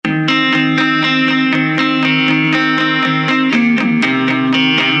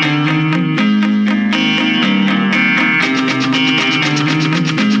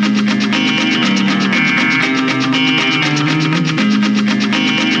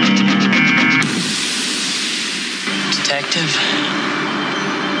detective.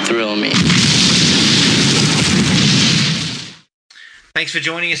 Thrill me. Thanks for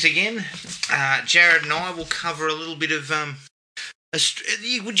joining us again. Jared and I will cover a little bit of...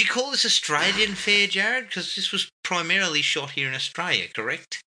 would you call this Australian fare, Jared? Because this was primarily shot here in Australia,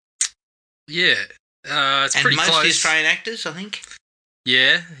 correct? Yeah. It's and pretty most close. Australian actors, I think?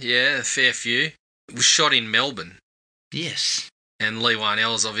 Yeah, a fair few. It was shot in Melbourne. Yes. And Lee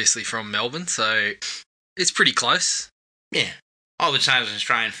Warnell's obviously from Melbourne, so it's pretty close. Yeah. I would say it was an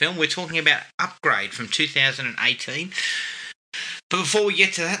Australian film. We're talking about Upgrade from 2018. But before we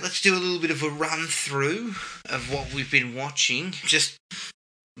get to that, let's do a little bit of a run-through of what we've been watching. Just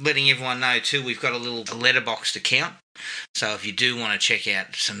letting everyone know, too, we've got a little Letterboxd account. So if you do want to check out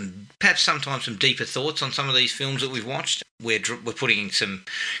perhaps sometimes some deeper thoughts on some of these films that we've watched, we're putting some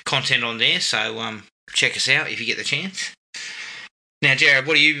content on there. So check us out if you get the chance. Now, Jared,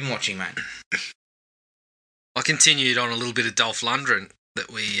 what have you been watching, mate? I continued on a little bit of Dolph Lundgren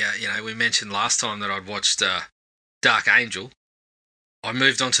that we mentioned last time that I'd watched Dark Angel. I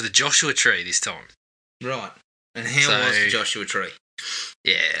moved on to the Joshua Tree this time. Right. And how was the Joshua Tree?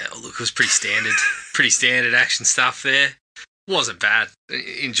 Yeah, look, it was pretty standard. Pretty standard action stuff there. Wasn't bad.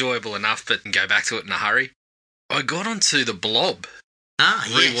 Enjoyable enough, but go back to it in a hurry. I got onto The Blob. Yes.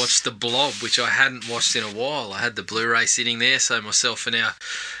 Rewatched The Blob, which I hadn't watched in a while. I had the Blu-ray sitting there, so myself and our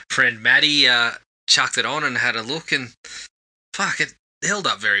friend Maddie chucked it on and had a look, and it held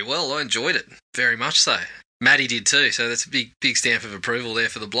up very well. I enjoyed it, very much so. Maddie did too, so that's a big stamp of approval there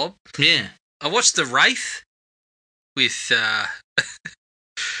for The Blob. Yeah. I watched The Wraith with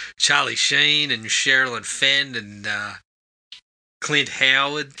Charlie Sheen and Sherilyn Fenn and Clint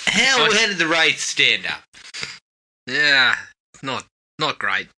Howard. How did The Wraith stand up? Yeah, not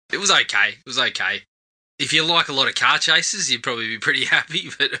great. It was okay. If you like a lot of car chases, you'd probably be pretty happy,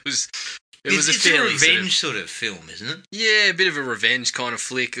 but it was a fairly revenge sort of film, isn't it? Yeah, a bit of a revenge kind of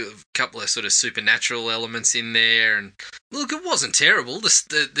flick, a couple of sort of supernatural elements in there, and look, it wasn't terrible.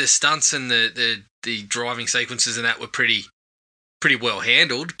 The stunts and the driving sequences and that were pretty well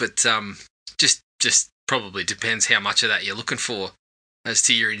handled, but just probably depends how much of that you're looking for as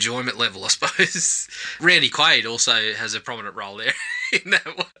to your enjoyment level, I suppose. Randy Quaid also has a prominent role there in that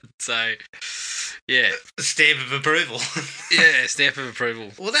one, so yeah. Stamp of approval. Yeah, stamp of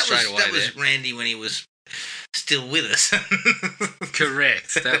approval. Well, that was Randy when he was still with us.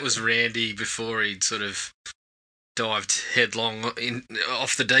 Correct. That was Randy before he'd sort of dived headlong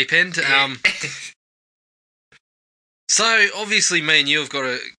off the deep end. So obviously, me and you have got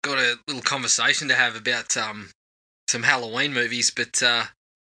a little conversation to have about some Halloween movies, but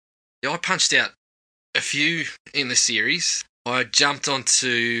I punched out a few in the series. I jumped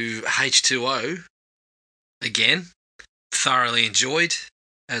onto H2O again, thoroughly enjoyed,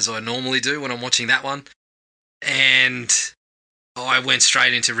 as I normally do when I'm watching that one, and I went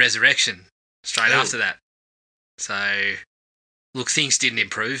straight into Resurrection after that. So, look, things didn't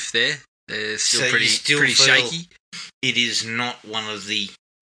improve there. They're still pretty shaky. It is not one of the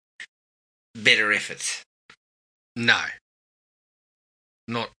better efforts. No.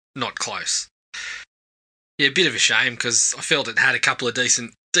 Not close. Yeah, a bit of a shame because I felt it had a couple of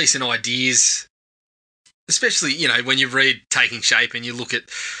decent ideas, especially, when you read Taking Shape and you look at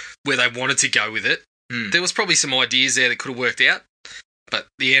where they wanted to go with it. There was probably some ideas there that could have worked out, but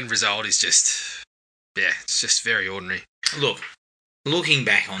the end result is it's just very ordinary. Look, looking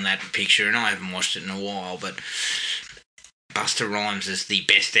back on that picture, and I haven't watched it in a while, but Busta Rhymes is the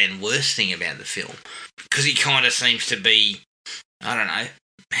best and worst thing about the film, because he kind of seems to be, I don't know,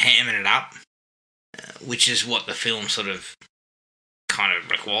 hamming it up, which is what the film sort of kind of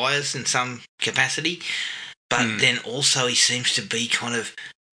requires in some capacity. But then also he seems to be kind of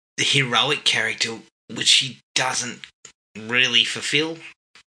the heroic character, which he doesn't really fulfill.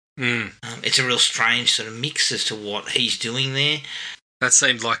 It's a real strange sort of mix as to what he's doing there. That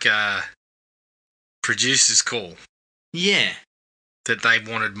seemed like a producer's call. Yeah. That they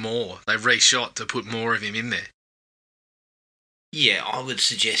wanted more. They reshot to put more of him in there. Yeah, I would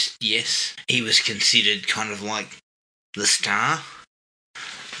suggest yes. He was considered kind of like the star,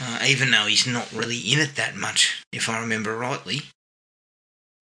 even though he's not really in it that much, if I remember rightly.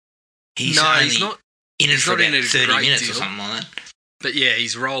 He's not in it for about 30 minutes or something like that. But yeah,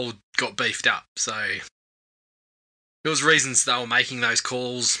 his role got beefed up, so there was reasons they were making those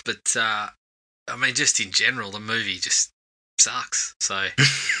calls, but just in general, the movie just sucks. So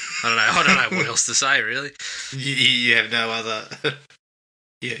I don't know what else to say, really. You have no other.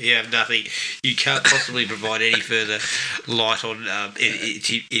 You have nothing. You can't possibly provide any further light on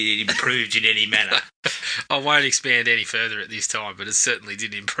it improved in any manner. I won't expand any further at this time, but it certainly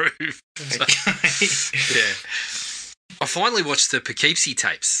did improve. So, Okay. yeah. I finally watched the Poughkeepsie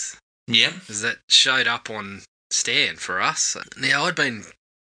tapes. Yep. Because that showed up on Stan for us. Now, I'd been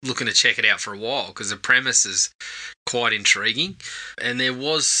looking to check it out for a while because the premise is quite intriguing. And there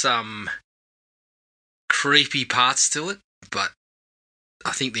was some creepy parts to it, but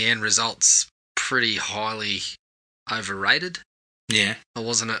I think the end result's pretty highly overrated. Yeah. I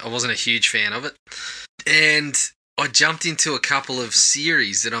wasn't a huge fan of it. And I jumped into a couple of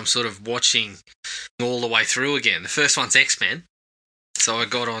series that I'm sort of watching all the way through again. The first one's X-Men. So I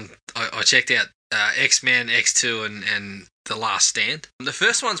checked out X-Men, X2 and The Last Stand. The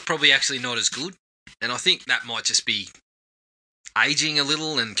first one's probably actually not as good. And I think that might just be aging a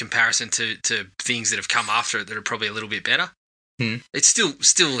little in comparison to things that have come after it that are probably a little bit better. It's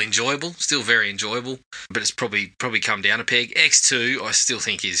still enjoyable, still very enjoyable, but it's probably come down a peg. X2 I still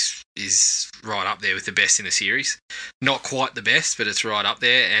think is right up there with the best in the series. Not quite the best, but it's right up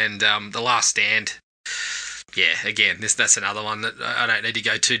there. And The Last Stand, yeah, again, that's another one that I don't need to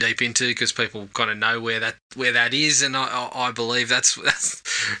go too deep into because people kind of know where that is, and I believe that's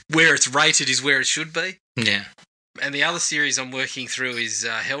where it's rated is where it should be. Yeah. And the other series I'm working through is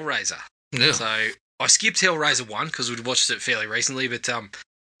Hellraiser. Yeah. So I skipped Hellraiser 1 because we'd watched it fairly recently, but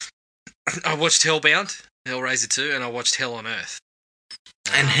I watched Hellbound, Hellraiser 2, and I watched Hell on Earth.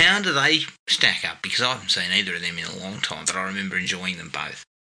 And how do they stack up? Because I haven't seen either of them in a long time, but I remember enjoying them both.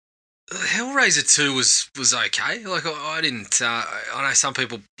 Hellraiser 2 was okay. Like, I didn't... I know some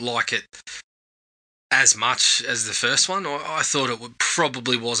people like it as much as the first one. I thought it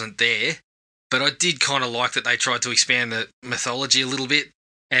probably wasn't there, but I did kind of like that they tried to expand the mythology a little bit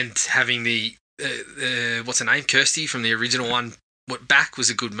and having the... what's her name? Kirsty from the original one back was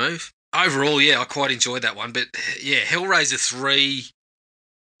a good move. Overall, yeah, I quite enjoyed that one. But yeah, Hellraiser 3,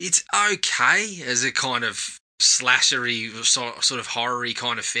 it's okay as a kind of slashery, sort of horror-y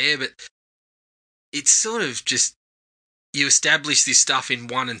kind of fare, but it's sort of just, you establish this stuff in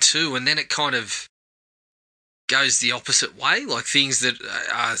 1 and 2, and then it kind of goes the opposite way. Like things that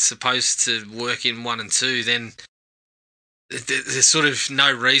are supposed to work in 1 and 2, then there's sort of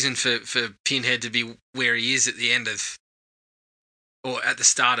no reason for Pinhead to be where he is at the end of, or at the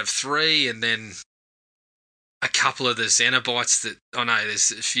start of 3, and then a couple of the Xenobites that, I know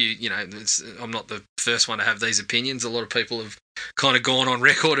there's a few, I'm not the first one to have these opinions. A lot of people have kind of gone on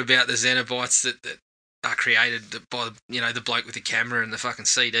record about the Xenobites that are created by, the bloke with the camera and the fucking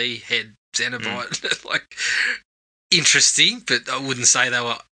CD head Xenobite. Like, interesting, but I wouldn't say they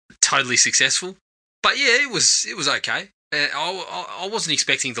were totally successful. But yeah, it was okay. I wasn't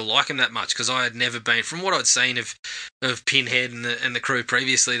expecting to like him that much because I had never been, from what I'd seen of Pinhead and the crew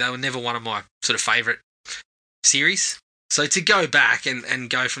previously, they were never one of my sort of favourite series. So to go back and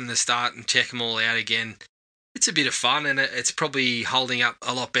go from the start and check them all out again, it's a bit of fun, and it's probably holding up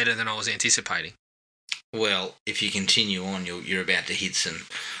a lot better than I was anticipating. Well, if you continue on, you're about to hit some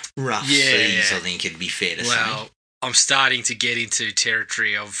rough seas, I think it'd be fair to say. Well, I'm starting to get into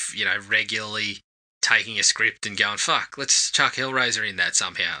territory of, regularly taking a script and going, fuck, let's chuck Hellraiser in that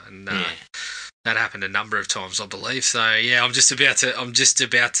somehow. And that happened a number of times, I believe. So yeah, I'm just about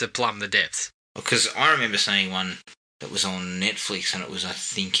to plumb the depths. Because I remember seeing one that was on Netflix, and it was, I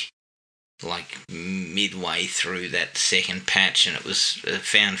think, like midway through that second patch, and it was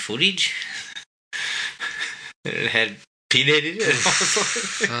found footage. It had Pinhead in it.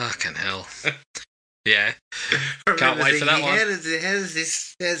 Fucking hell. Yeah. Can't wait for that one. How does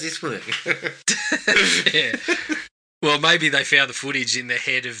this work? Yeah. Well, maybe they found the footage in the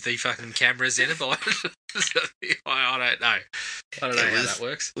head of the fucking camera Xenobite. I don't know. I don't know how that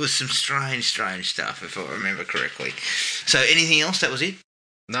works. It was some strange stuff, if I remember correctly. So, anything else? That was it?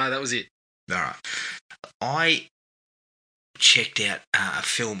 No, that was it. All right. I checked out a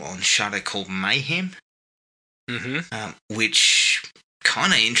film on Shudder called Mayhem, which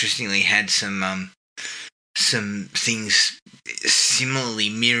kind of interestingly had some things similarly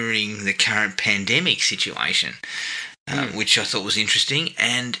mirroring the current pandemic situation, which I thought was interesting,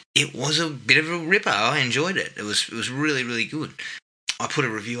 and it was a bit of a ripper. I enjoyed it. It was really, really good. I put a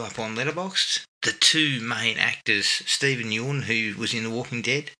review up on Letterboxd. The two main actors, Stephen Yeun, who was in The Walking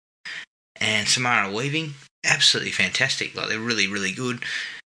Dead, and Samara Weaving, absolutely fantastic. Like, they're really, really good.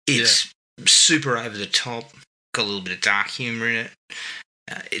 It's super over the top, got a little bit of dark humour in it.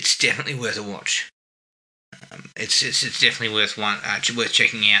 It's definitely worth a watch. It's definitely worth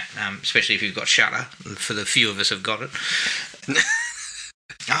checking out, especially if you've got Shudder. For the few of us have got it.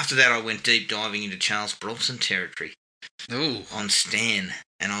 After that, I went deep diving into Charles Bronson territory. Ooh. On Stan,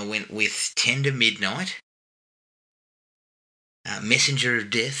 and I went with Tender Midnight, Messenger of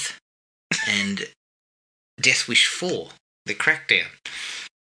Death, and Death Wish 4, The Crackdown.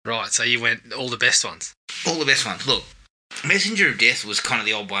 Right, so you went all the best ones. All the best ones. Look, Messenger of Death was kind of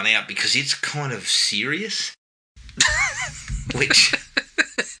the odd one out because it's kind of serious, which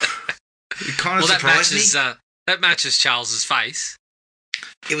it kind of surprised me. That matches Charles's face.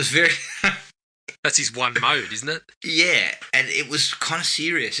 It was very... That's his one mode, isn't it? Yeah, and it was kind of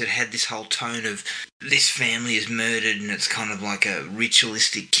serious. It had this whole tone of this family is murdered and it's kind of like a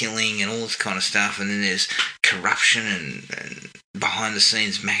ritualistic killing and all this kind of stuff. And then there's corruption and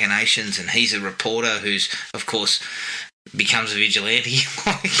behind-the-scenes machinations, and he's a reporter who's, of course, becomes a vigilante.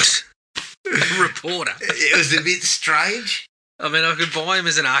 A reporter? It was a bit strange. I mean, I could buy him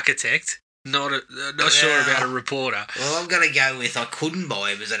as an architect. Not sure about a reporter. Well, I'm going to go with I couldn't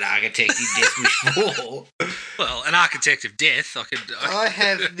buy him as an architect in Death Wish 4. Well, an architect of death, I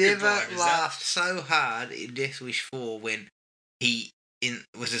have never laughed so hard in Death Wish 4 when there's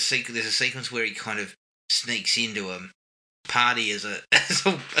a sequence where he kind of sneaks into a party as a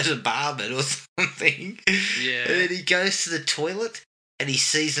barman or something. Yeah. And then he goes to the toilet and he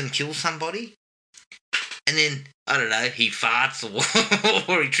sees them kill somebody. And then, I don't know, he farts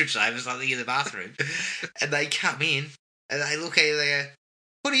or he trips over something in the bathroom. And they come in and they look at him and they go,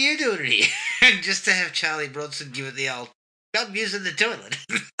 "What are you doing in here?" And just to have Charlie Bronson give it the old, "I'm using the toilet."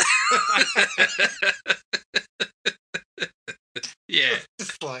 Yeah.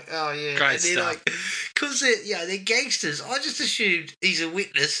 It's like, oh yeah. Great and then, stuff. Because they're gangsters. I just assumed he's a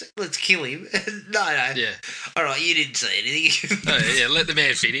witness. Let's kill him. No. Yeah. All right, you didn't say anything. Oh, yeah, let the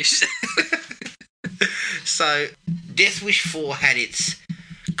man finish. So, Death Wish 4 had its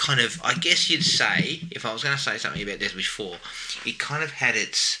kind of, I guess you'd say, if I was going to say something about Death Wish 4, it kind of had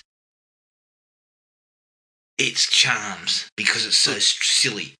its charms because it's so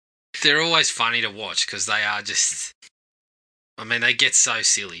silly. They're always funny to watch because they are just... I mean, they get so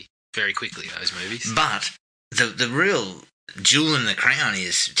silly very quickly, those movies. But the real jewel in the crown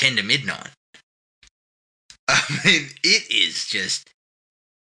is 10 to Midnight. I mean, it is just...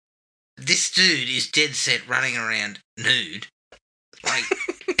 This dude is dead set running around nude, like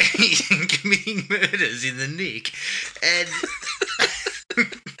he's committing murders in the nick, and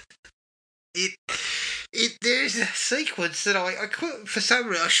there's a sequence that I could, for some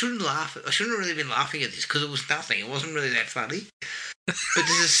reason I shouldn't laugh. I shouldn't have really been laughing at this because it was nothing. It wasn't really that funny. But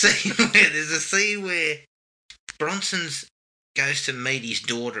there's a scene where Bronson's goes to meet his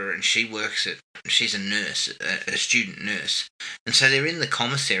daughter and she's a nurse, a student nurse. And so they're in the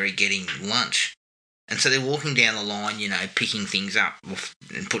commissary getting lunch. And so they're walking down the line, picking things up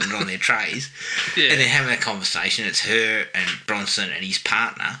and putting it on their trays. Yeah. And they're having a conversation. It's her and Bronson and his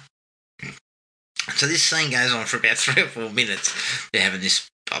partner. So this scene goes on for about 3 or 4 minutes. They're having this,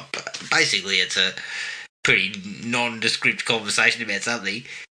 basically it's a pretty nondescript conversation about something.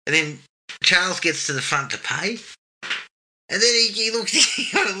 And then Charles gets to the front to pay. And then he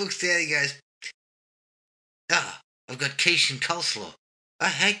kind of looks down and he goes, I've got quiche and coleslaw. I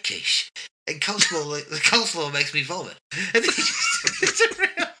hate quiche. And coleslaw makes me vomit. And then he just turns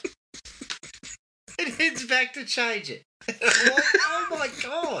around and heads back to change it. Like, oh my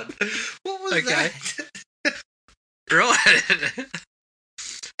God. What was that? Right.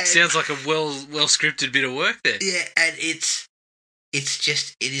 Sounds like a well scripted bit of work there. Yeah, and it's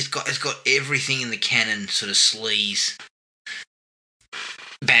got everything in the canon sort of sleaze.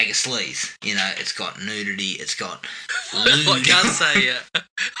 Bag of sleaze, it's got nudity, it's got lewd, I can't say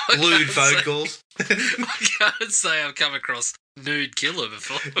lewd phone calls. I can't say I've come across nude killer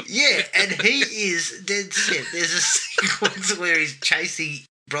before. Yeah, and he is dead set. There's a sequence where he's chasing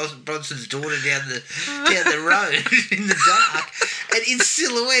Bronson's daughter down the road in the dark, and in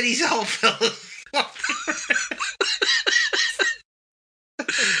silhouette his whole fella.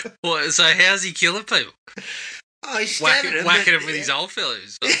 What? So how's he killing people? Oh, he's stabbing him. Whacking him with his old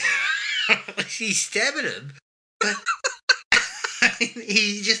fellows. He's stabbing him. But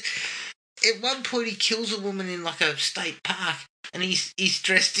he just... At one point he kills a woman in like a state park and he's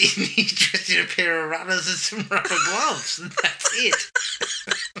dressed in a pair of runners and some rubber gloves and that's it.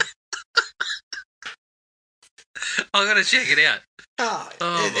 I'm going to check it out. Oh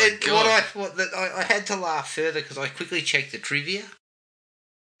my God. I had to laugh further because I quickly checked the trivia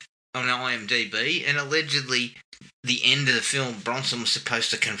on IMDb, and allegedly the end of the film, Bronson was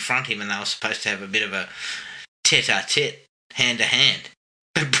supposed to confront him and they were supposed to have a bit of a tete-a-tete, hand-to-hand.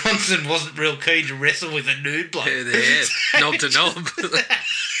 But Bronson wasn't real keen to wrestle with a nude bloke. Yeah, knob to knob.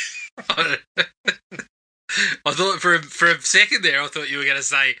 I thought for a second there, I thought you were going to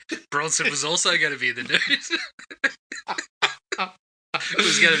say Bronson was also going to be in the nude. It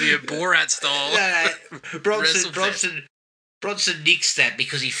was going to be a Borat style. No. Bronson nixed that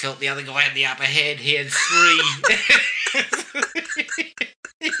because he felt the other guy had the upper hand. He had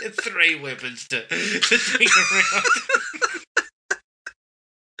three weapons to swing around.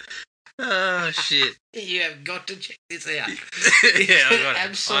 Oh, shit. You have got to check this out. Yeah, I got it.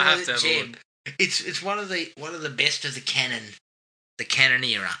 Absolute I have to have a gem. look. It's one of the best of the canon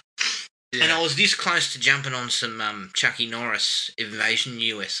era. Yeah. And I was this close to jumping on some Chucky Norris Invasion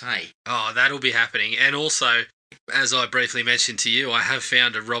USA. Oh, that'll be happening. And also, as I briefly mentioned to you, I have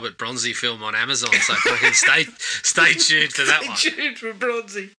found a Robert Bronzy film on Amazon, so fucking stay tuned for that one. Stay tuned for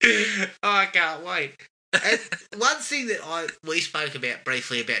Bronzy. Oh, I can't wait. And one thing that we spoke about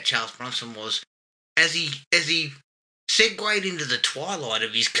briefly about Charles Bronson was as he segued into the twilight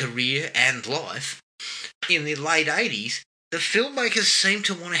of his career and life in the late 80s, the filmmakers seemed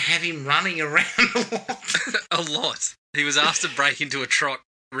to want to have him running around a lot. A lot. He was asked to break into a trot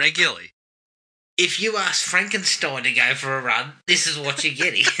regularly. If you ask Frankenstein to go for a run, this is what you're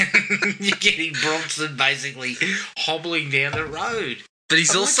getting. You're getting Bronson basically hobbling down the road. But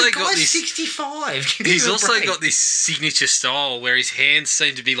he's also got this 65. He's also got this signature style where his hands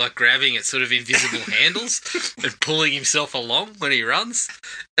seem to be like grabbing at sort of invisible handles and pulling himself along when he runs.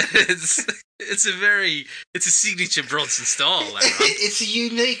 It's a signature Bronson style. That run. It's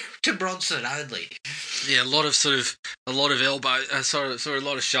unique to Bronson only. Yeah, a lot of elbow, a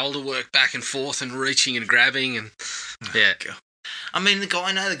lot of shoulder work back and forth and reaching and grabbing and yeah. I mean,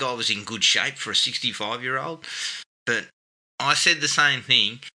 I know the guy was in good shape for a 65-year-old, but I said the same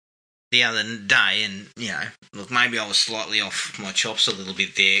thing the other day, and, look, maybe I was slightly off my chops a little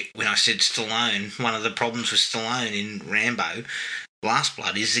bit there when I said Stallone. One of the problems with Stallone in Rambo, Last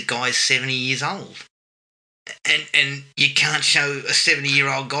Blood, is the guy's 70 years old. And you can't show a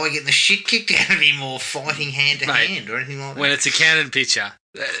 70-year-old guy getting the shit kicked out of him or fighting hand-to-hand or anything like that. When it's a Canon picture,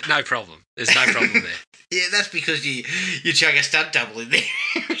 no problem. There's no problem there. Yeah, that's because you chuck a stunt double in there.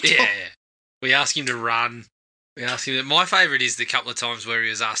 Yeah. We ask him to run. My favourite is the couple of times where he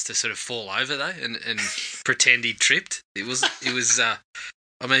was asked to sort of fall over though and pretend he tripped. It was.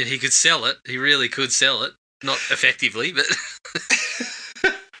 I mean, he could sell it. He really could sell it. Not effectively, but.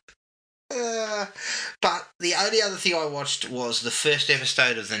 But the only other thing I watched was the first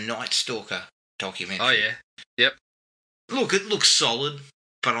episode of the Night Stalker documentary. Oh yeah. Yep. Look, it looks solid,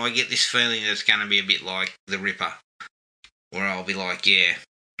 but I get this feeling that it's going to be a bit like The Ripper, where I'll be like, yeah,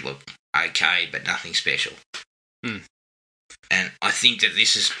 look, okay, but nothing special. And I think that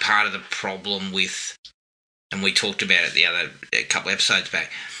this is part of the problem with, and we talked about it a couple episodes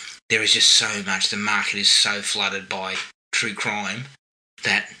back, there is just so much, the market is so flooded by true crime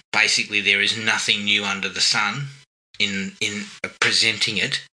that basically there is nothing new under the sun in presenting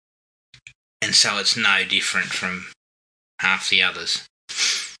it, and so it's no different from half the others.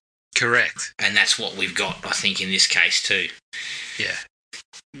 Correct. And that's what we've got, I think, in this case too. Yeah.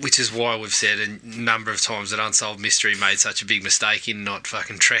 Which is why we've said a number of times that Unsolved Mystery made such a big mistake in not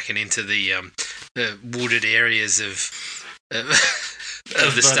fucking trekking into the wooded areas of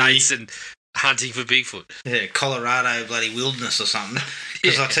the States and hunting for Bigfoot. Yeah, Colorado bloody wilderness or something.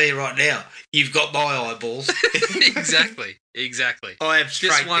 Because I tell you right now, you've got my eyeballs. Exactly. I have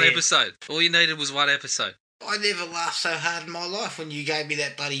straight just one there. episode. All you needed was one episode. I never laughed so hard in my life when you gave me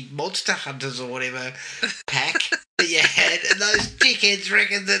that bloody Monster Hunters or whatever pack that you had, and those dickheads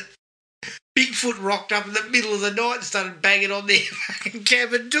reckon that Bigfoot rocked up in the middle of the night and started banging on their fucking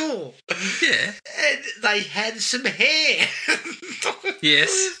cabin door. Yeah. And they had some hair.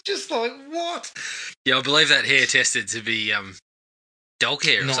 Yes. It's just like, what? Yeah, I believe that hair tested to be dog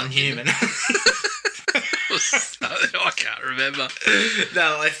hair or Non-human. something. I can't remember.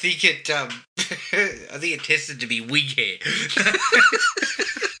 No, I think it tested to be wig hair.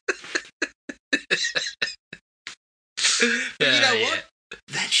 But you know what?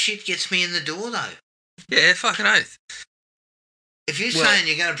 That shit gets me in the door, though. Yeah, fucking oath. If you're saying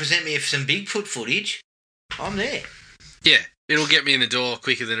you're going to present me with some Bigfoot footage, I'm there. Yeah, it'll get me in the door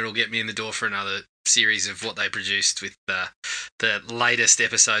quicker than it'll get me in the door for another series of what they produced with the latest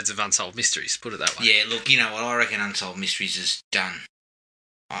episodes of Unsolved Mysteries, put it that way. Yeah, look, you know what? I reckon Unsolved Mysteries is done.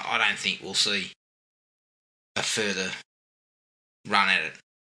 I don't think we'll see a further run at it.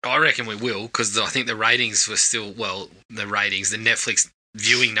 I reckon we will, because I think the ratings were still, the Netflix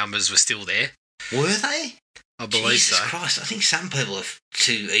viewing numbers were still there. Were they? I believe Jesus so. Christ, I think some people are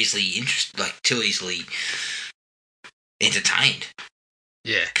too easily entertained.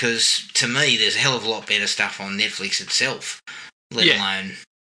 Yeah. Because to me, there's a hell of a lot better stuff on Netflix itself, let alone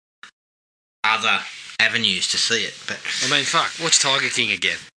other avenues to see it. But I mean, fuck, watch Tiger King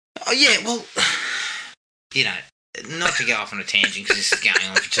again. Oh yeah, well, you know, not to go off on a tangent because this is going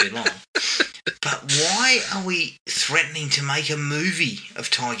on for too long. But why are we threatening to make a movie of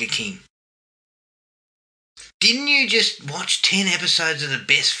Tiger King? Didn't you just watch 10 episodes of the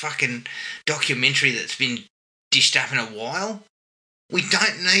best fucking documentary that's been dished up in a while? We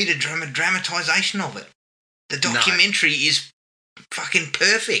don't need a dramatisation of it. The documentary is fucking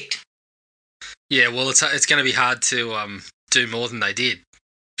perfect. Yeah, well, it's going to be hard to do more than they did,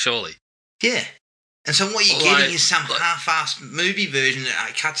 surely. Yeah. And so what you're getting is some half-assed movie version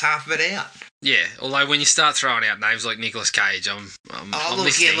that cuts half of it out. Yeah, although when you start throwing out names like Nicolas Cage, I'm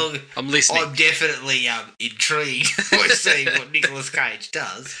listening. Yeah, look, I'm listening. I'm definitely intrigued by seeing what Nicolas Cage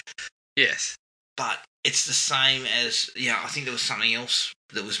does. Yes. But it's the same as, I think there was something else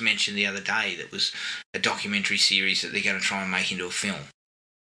that was mentioned the other day that was a documentary series that they're going to try and make into a film.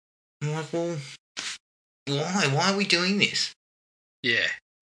 I'm like, well, why? Why are we doing this? Yeah.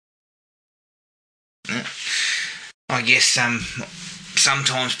 I guess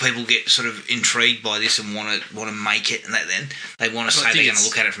sometimes people get sort of intrigued by this and want to make it, and then they want to say they're going to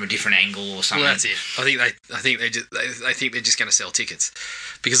look at it from a different angle or something. Well, that's it. I think they're just going to sell tickets,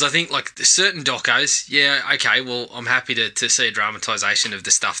 because I think like certain docos, okay, well, I'm happy to see a dramatisation of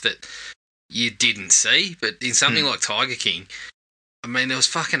the stuff that you didn't see, but in something like Tiger King, I mean, there was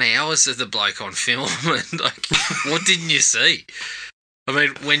fucking hours of the bloke on film, and like, what didn't you see? I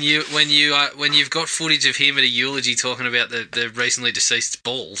mean, when you've got footage of him at a eulogy talking about the recently deceased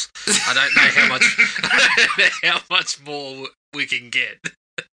balls, I don't know how much more we can get.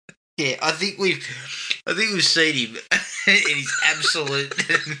 Yeah, I think we've seen him in his absolute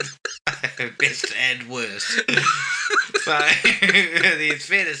best and worst. So it's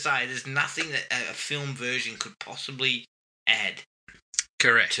fair to say there's nothing that a film version could possibly add.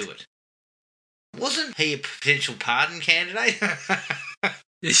 Correct. To it. Wasn't he a potential pardon candidate?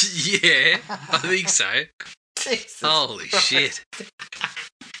 Yeah, I think so. Jesus. Holy shit.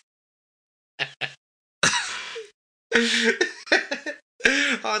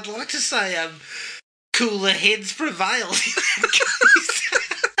 I'd like to say cooler heads prevailed.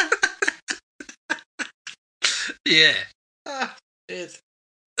 Yeah. Yes.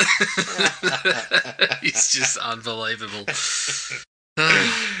 It's just unbelievable. All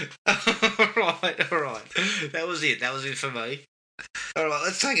right. That was it for me. All right,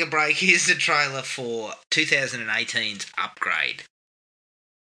 let's take a break. Here's the trailer for 2018's Upgrade.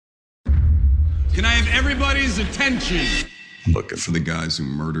 Can I have everybody's attention? I'm looking for the guys who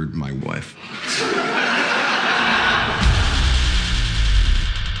murdered my wife.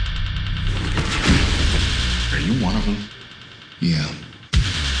 Are you one of them? Yeah.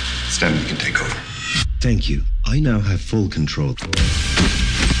 Stan, you can take over. Thank you. I now have full control.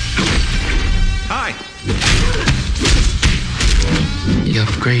 Hi. You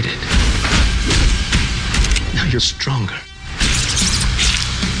upgraded. Now you're stronger.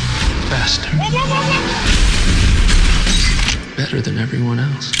 Faster. Better than everyone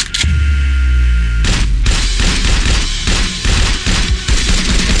else.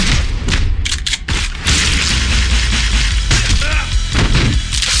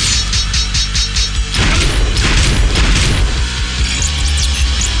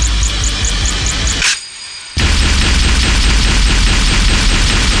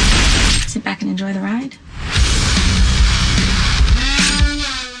 Sit back and enjoy the ride.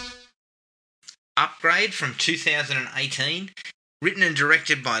 Upgrade from 2018, written and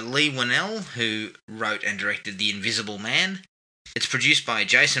directed by Lee Winnell, who wrote and directed The Invisible Man. It's produced by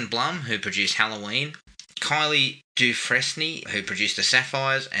Jason Blum, who produced Halloween, Kylie Dufresne, who produced The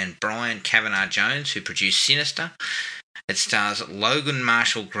Sapphires, and Brian Kavanagh Jones, who produced Sinister. It stars Logan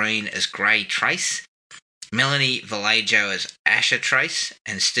Marshall Green as Grey Trace, Melanie Vallejo as Asher Trace,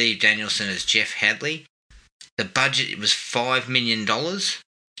 and Steve Danielson as Jeff Hadley. The budget was $5 million,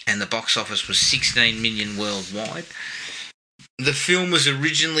 and the box office was $16 million worldwide. The film was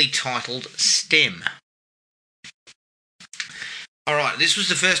originally titled STEM. Alright, this was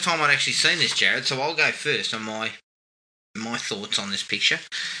the first time I'd actually seen this, Jared, so I'll go first on my thoughts on this picture.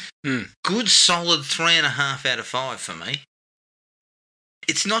 Good solid 3.5 out of 5 for me.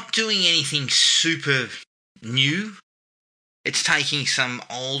 It's not doing anything super new. It's taking some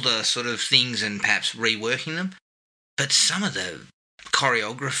older sort of things and perhaps reworking them. But some of the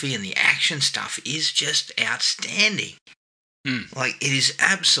choreography and the action stuff is just outstanding. Like, it is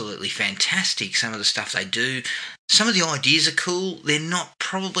absolutely fantastic, some of the stuff they do. Some of the ideas are cool. They're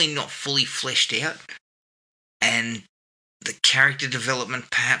probably not fully fleshed out. And the character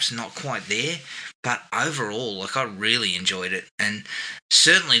development perhaps not quite there. But overall, like, I really enjoyed it. And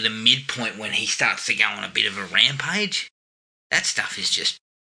certainly the midpoint when he starts to go on a bit of a rampage, that stuff is just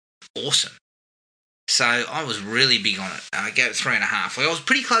awesome. So I was really big on it. I gave it 3.5. I was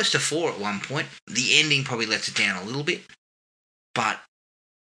pretty close to 4 at one point. The ending probably lets it down a little bit. But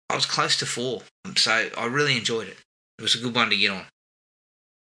I was close to 4. So I really enjoyed it. It was a good one to get on.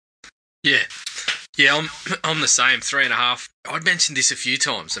 Yeah. Yeah, I'm the same. 3.5. I'd mentioned this a few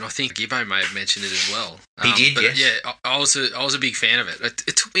times, and I think Gibbo may have mentioned it as well. He did, but yes. Yeah, I was a big fan of it.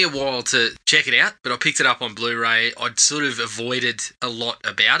 It took me a while to check it out, but I picked it up on Blu-ray. I'd sort of avoided a lot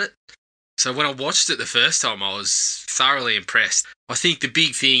about it. So when I watched it the first time, I was thoroughly impressed. I think the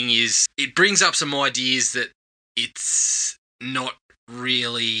big thing is it brings up some ideas that it's not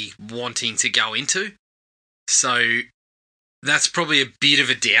really wanting to go into. So that's probably a bit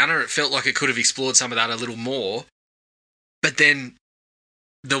of a downer. It felt like it could have explored some of that a little more. But then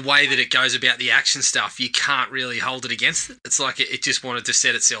the way that it goes about the action stuff, you can't really hold it against it. It's like it just wanted to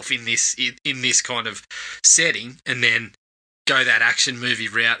set itself in this kind of setting and then go that action movie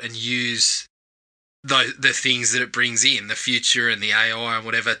route and use the things that it brings in, the future and the AI and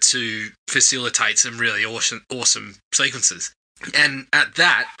whatever, to facilitate some really awesome sequences. And at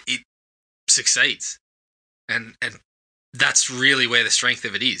that, it succeeds. And that's really where the strength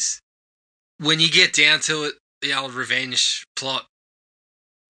of it is. When you get down to it, the old revenge plot,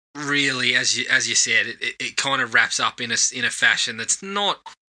 really, as you said, it kind of wraps up in a fashion that's not.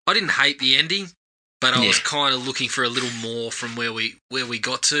 I didn't hate the ending, but I was kind of looking for a little more from where we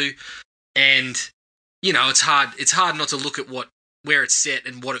got to, and you know, it's hard not to look at where it's set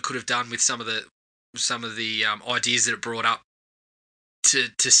and what it could have done with some of the ideas that it brought up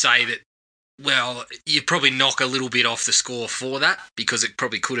to say that. Well, you probably knock a little bit off the score for that because it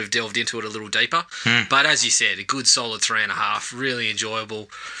probably could have delved into it a little deeper. But as you said, a good solid 3.5, really enjoyable.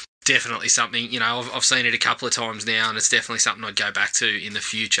 Definitely something, you know, I've seen it a couple of times now, and it's definitely something I'd go back to in the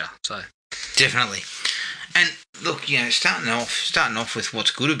future. So definitely. And look, you know, starting off with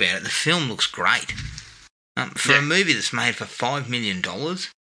what's good about it, the film looks great. For a movie that's made for $5 million,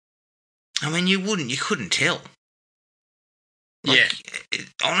 I mean, you couldn't tell.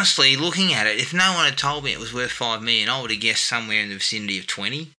 Honestly, looking at it, if no one had told me it was worth $5 million, I would have guessed somewhere in the vicinity of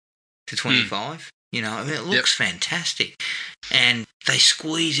 20 to 25. You know, I mean, it looks fantastic, and they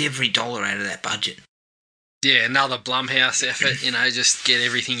squeeze every dollar out of that budget. Yeah, another Blumhouse effort. You know, just get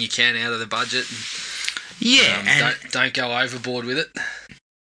everything you can out of the budget. And, and don't go overboard with it.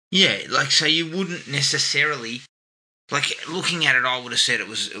 Yeah, like so you wouldn't necessarily looking at it. I would have said it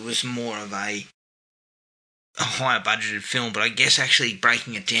was more of a higher budgeted film, but I guess actually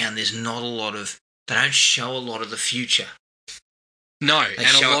breaking it down, there's not a lot of. They don't show a lot of the future. No, they and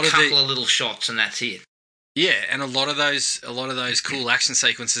show a lot of little shots, and that's it. Yeah, and a lot of those cool action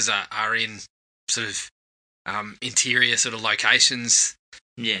sequences are in sort of interior sort of locations.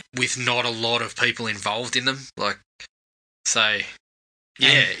 Yeah, with not a lot of people involved in them. The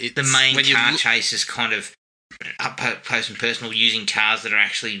main car chase is kind of up close and personal, using cars that are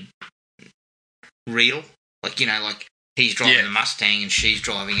actually real. Like he's driving a Mustang and she's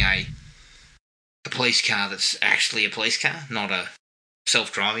driving a police car that's actually a police car, not a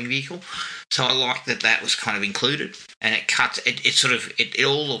self-driving vehicle. So I like that was kind of included, and it cuts. It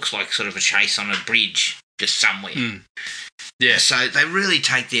all looks like sort of a chase on a bridge just somewhere. Yeah. So they really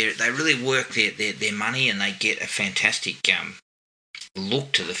work their money, and they get a fantastic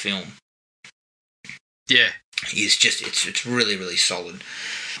look to the film. Yeah. It's really, really solid.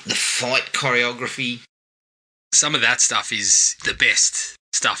 The fight choreography. Some of that stuff is the best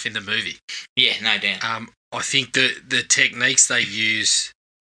stuff in the movie. Yeah, no doubt. I think the techniques they use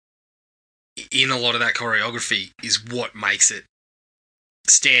in a lot of that choreography is what makes it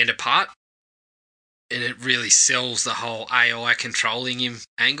stand apart. And it really sells the whole AI controlling him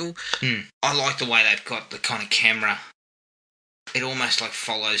angle. I like the way they've got the kind of camera. It almost like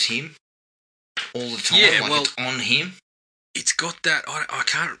follows him all the time. Yeah, it's on him. It's got that. I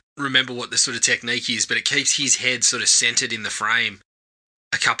can't remember what the sort of technique is, but it keeps his head sort of centered in the frame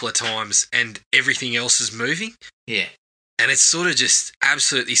a couple of times, and everything else is moving. Yeah. And it sort of just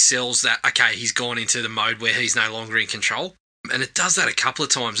absolutely sells that, okay, he's gone into the mode where he's no longer in control. And it does that a couple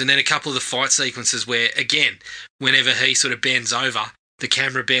of times. And then a couple of the fight sequences where, again, whenever he sort of bends over, the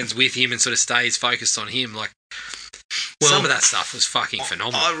camera bends with him and sort of stays focused on him. Some of that stuff was fucking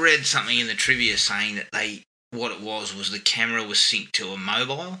phenomenal. I read something in the trivia saying that what it was the camera was synced to a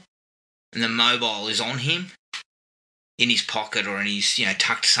mobile, and the mobile is on him in his pocket or in his,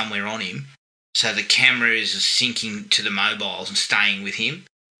 tucked somewhere on him. So the camera is syncing to the mobiles and staying with him.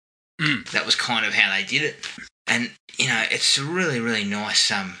 That was kind of how they did it. And, it's a really, really nice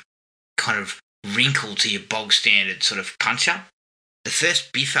kind of wrinkle to your bog standard sort of punch-up. The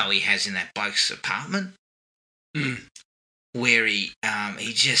first biffo he has in that bloke's apartment, where he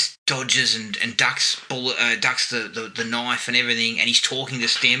just dodges and ducks the knife and everything, and he's talking to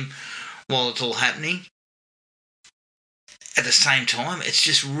Stem while it's all happening. At the same time, it's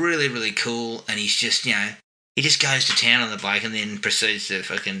just really, really cool, and he's just, he just goes to town on the bloke and then proceeds to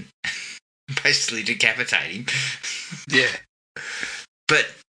fucking basically decapitate him. Yeah. But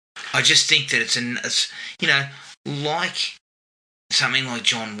I just think that it's like something like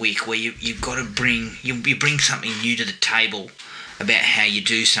John Wick, where you've got to bring something new to the table about how you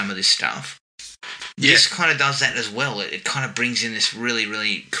do some of this stuff. Yeah. This kind of does that as well. It kind of brings in this really,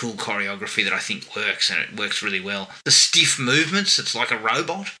 really cool choreography that I think works, and it works really well. The stiff movements, it's like a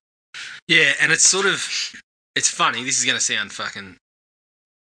robot. Yeah, and it's sort of... It's funny, this is going to sound fucking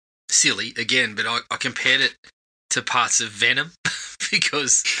silly again, but I compared it to parts of Venom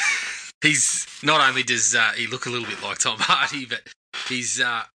because he's... Not only does he look a little bit like Tom Hardy, but he's...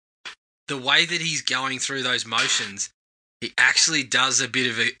 the way that he's going through those motions... He actually does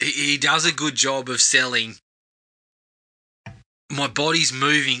he does a good job of selling my body's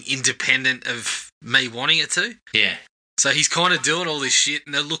moving independent of me wanting it to. Yeah. So he's kind of doing all this shit,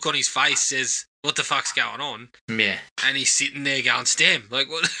 and the look on his face says, what the fuck's going on? Yeah. And he's sitting there going, Stam, like,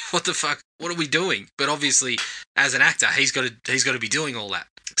 what the fuck? What are we doing? But obviously, as an actor, he's got to be doing all that.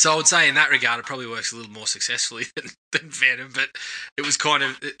 So I would say in that regard, it probably works a little more successfully than Venom, but it was kind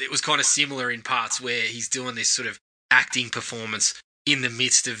of similar in parts where he's doing this sort of acting performance in the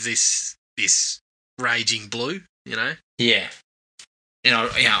midst of this raging blue, you know? Yeah.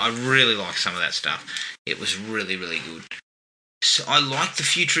 I really like some of that stuff. It was really, really good. So I like the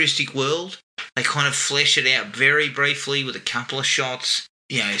futuristic world. They kind of flesh it out very briefly with a couple of shots.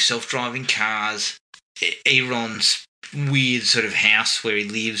 Self-driving cars, Aaron's weird sort of house where he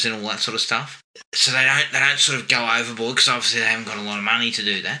lives and all that sort of stuff. So they don't sort of go overboard because obviously they haven't got a lot of money to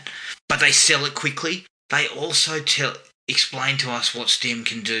do that. But they sell it quickly. They also explain to us what STEM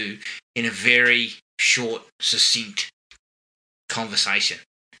can do in a very short, succinct conversation.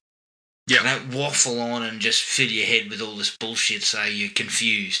 Yeah. They don't waffle on and just fill your head with all this bullshit so you're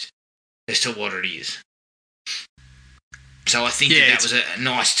confused as to what it is. So I think that was a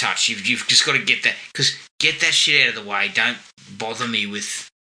nice touch. You've just got to get that, because get that shit out of the way. Don't bother me with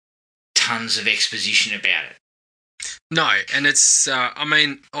tons of exposition about it. No, and it's,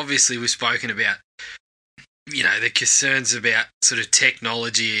 obviously we've spoken about the concerns about sort of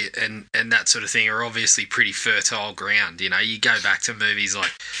technology and that sort of thing are obviously pretty fertile ground. You go back to movies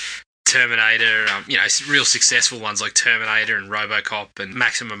like Terminator, real successful ones like Terminator and RoboCop and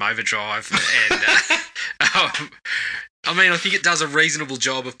Maximum Overdrive. And I think it does a reasonable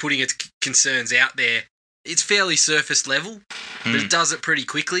job of putting its concerns out there. It's fairly surface level, but it does it pretty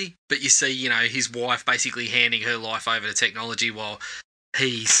quickly. But you see, his wife basically handing her life over to technology while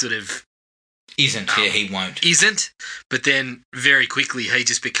he sort of... he won't. Isn't, but then very quickly he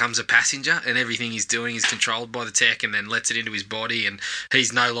just becomes a passenger and everything he's doing is controlled by the tech and then lets it into his body and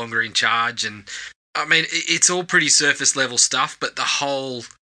he's no longer in charge. And it's all pretty surface level stuff, but the whole,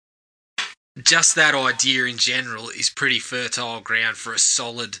 just that idea in general is pretty fertile ground for a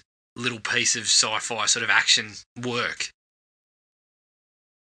solid little piece of sci-fi sort of action work.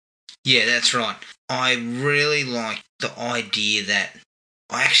 Yeah, that's right. I really like the idea that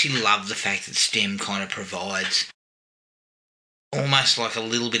I actually love the fact that STEM kind of provides almost like a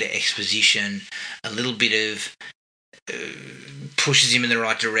little bit of exposition, a little bit of pushes him in the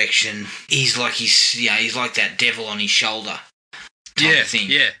right direction. He's like that devil on his shoulder type of thing.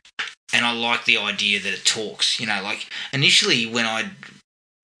 Yeah. And I like the idea that it talks. Like initially when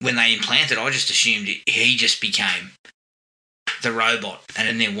they implanted, I just assumed he just became the robot, and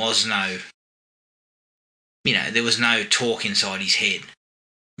then there was no talk inside his head.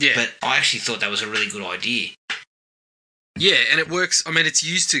 Yeah. But I actually thought that was a really good idea. Yeah, and it works. It's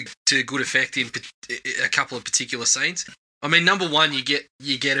used to good effect in a couple of particular scenes. Number one, you get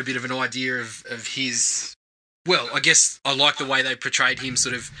a bit of an idea of his... Well, I guess I like the way they portrayed him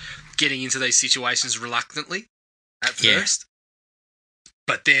sort of getting into these situations reluctantly at first.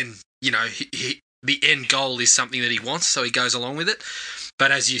 But then, the end goal is something that he wants, so he goes along with it.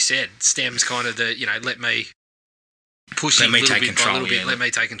 But as you said, Stem's kind of the, let me... pushing a little bit by little bit, let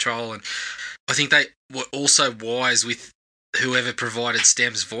me take control. And I think they were also wise with whoever provided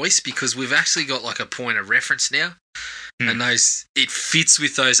Stem's voice, because we've actually got like a point of reference now. And it fits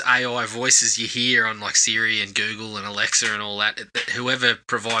with those AI voices you hear on like Siri and Google and Alexa and all that. Whoever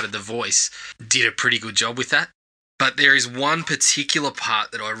provided the voice did a pretty good job with that. But there is one particular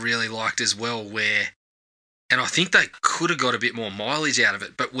part that I really liked as well where, and I think they could have got a bit more mileage out of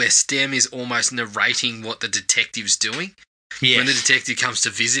it, but where Stem is almost narrating what the detective's doing. Yes. When the detective comes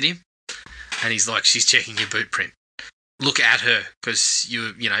to visit him, and he's like, she's checking your boot print. Look at her, because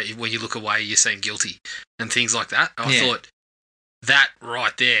when you look away, you seem guilty, and things like that. I thought that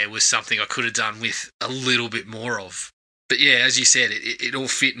right there was something I could have done with a little bit more of. But yeah, as you said, it all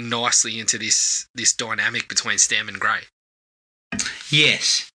fit nicely into this dynamic between Stem and Gray.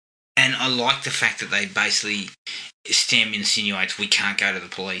 Yes. And I like the fact that they basically, Stem insinuates we can't go to the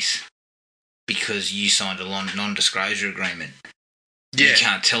police because you signed a non-disclosure agreement. Yeah. You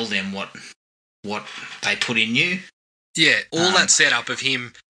can't tell them what they put in you. Yeah, all that setup of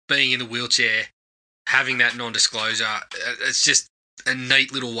him being in the wheelchair, having that non-disclosure, it's just a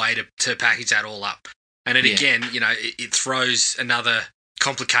neat little way to package that all up. And it again, it throws another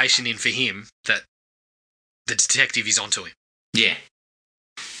complication in for him that the detective is onto him. Yeah.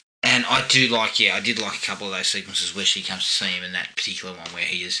 And I did like a couple of those sequences where she comes to see him, and that particular one where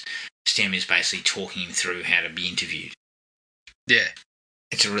Stem is basically talking him through how to be interviewed. Yeah.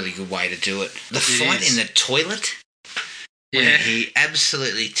 It's a really good way to do it. The fight in the toilet, yeah, where he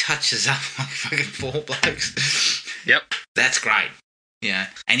absolutely touches up like fucking 4 blokes. Yep. That's great.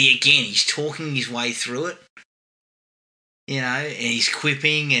 And he's talking his way through it. And he's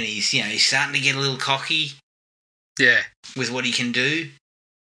quipping, and he's starting to get a little cocky. Yeah. With what he can do,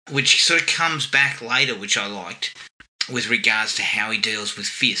 which sort of comes back later, which I liked, with regards to how he deals with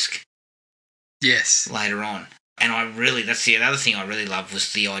Fisk. Yes. Later on. And that's the other thing I really loved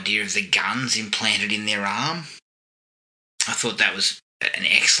was the idea of the guns implanted in their arm. I thought that was an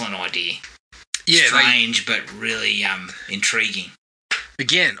excellent idea. Yeah. Strange, but really intriguing.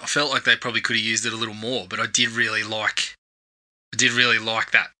 Again, I felt like they probably could have used it a little more, but I did really like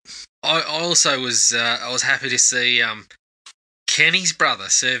that. I also was I was happy to see Kenny's brother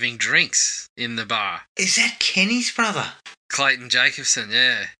serving drinks in the bar. Is that Kenny's brother? Clayton Jacobson,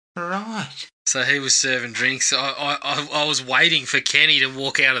 yeah. Right. So he was serving drinks. I was waiting for Kenny to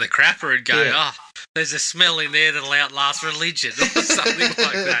walk out of the crapper and go, there's a smell in there that'll outlast religion or something like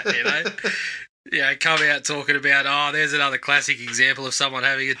that, come out talking about, there's another classic example of someone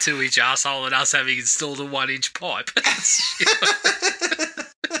having a 2-inch arsehole and us having installed a 1-inch pipe.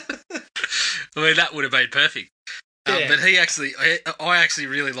 I mean, that would have been perfect. But I actually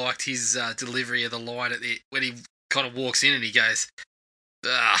really liked his delivery of the line when he kind of walks in and he goes,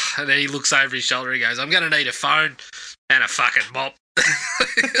 and then he looks over his shoulder and he goes, I'm going to need a phone and a fucking mop. I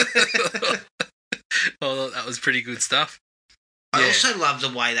thought that was pretty good stuff. I also love the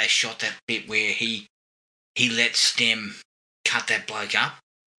way they shot that bit where he let Stem cut that bloke up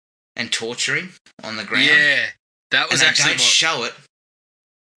and torture him on the ground. Yeah, that was and they don't show it.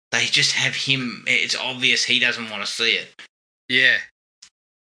 They just have him. It's obvious he doesn't want to see it. Yeah,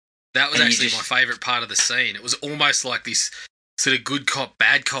 that was actually my favourite part of the scene. It was almost like this sort of good cop,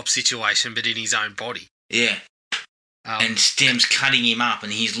 bad cop situation, but in his own body. Yeah. And Stem's cutting him up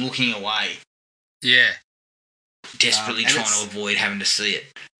and he's looking away. Yeah. Desperately trying to avoid having to see it.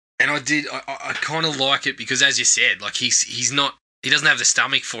 And I kind of like it because, as you said, like he doesn't have the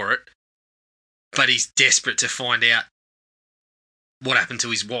stomach for it, but he's desperate to find out what happened to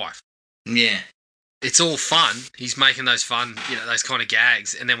his wife. Yeah. It's all fun. He's making those fun, those kind of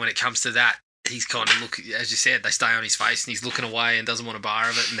gags. And then when it comes to that, he's kind of as you said, they stay on his face and he's looking away and doesn't want a bar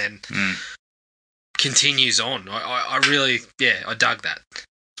of it and then continues on. I really, I dug that.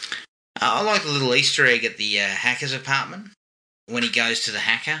 I like the little Easter egg at the hacker's apartment when he goes to the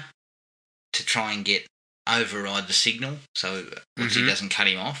hacker to try and override the signal so he doesn't cut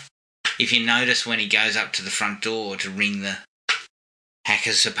him off. If you notice when he goes up to the front door to ring the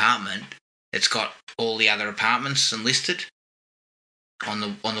hacker's apartment, it's got all the other apartments enlisted on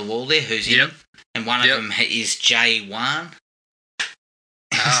the wall there, who's in it. And one of them is J1.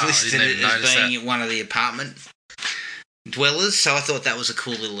 It's listed as being one of the apartment dwellers, so I thought that was a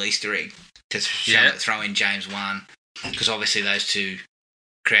cool little Easter egg to throw in James Wan, because obviously those two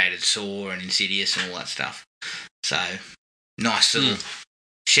created Saw and Insidious and all that stuff. So, nice little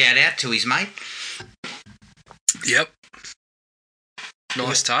shout out to his mate. Yep.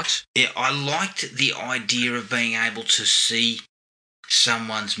 Nice touch. Yeah, I liked the idea of being able to see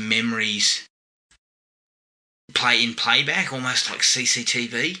someone's memories in playback, almost like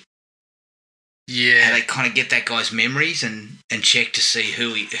CCTV. Yeah. How they kind of get that guy's memories and check to see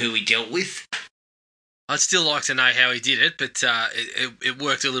who he dealt with. I'd still like to know how he did it, but it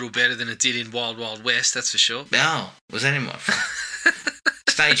worked a little better than it did in Wild Wild West, that's for sure. Oh, was that in what?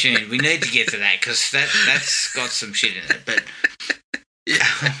 Stay tuned. We need to get to that because that's got some shit in it. But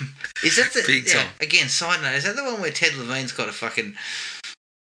is that the big time? Again, side note, is that the one where Ted Levine's got a fucking?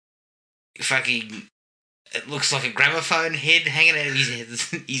 It looks like a gramophone head hanging out of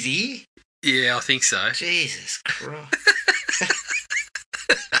his ear. Yeah, I think so. Jesus Christ.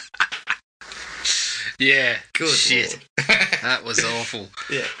 Yeah. Good shit. That was awful.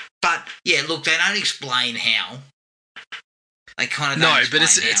 Yeah. But, look, they don't explain how. They kind of don't explain but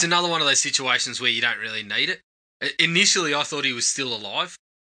it's how. another one of those situations where you don't really need it. Initially, I thought he was still alive.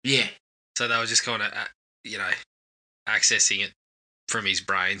 Yeah. So they were just kind of, accessing it from his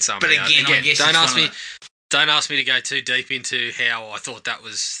brain somehow. But again, I guess don't ask me to go too deep into how I thought that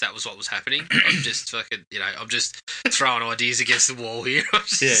was what was happening. I'm just I'm just throwing ideas against the wall here. I'm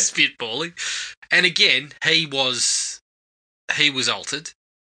just spitballing. And again, he was altered.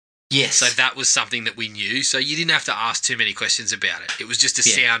 Yes. So that was something that we knew. So you didn't have to ask too many questions about it. It was just a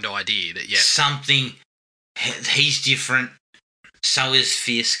sound idea that something. He's different. So is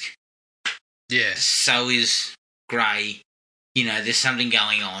Fisk. Yeah. So is Grey. There's something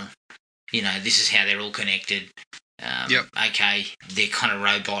going on. This is how they're all connected. Okay, they're kind of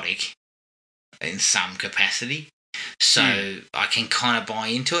robotic in some capacity. So I can kind of buy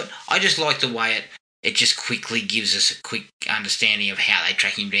into it. I just like the way it just quickly gives us a quick understanding of how they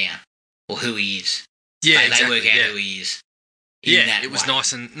track him down or who he is. Yeah, they work out who he is. Yeah, it was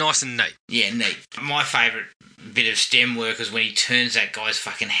nice and neat. Yeah, neat. My favourite bit of STEM work was when he turns that guy's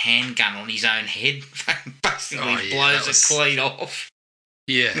fucking handgun on his own head, basically blows a cleat off.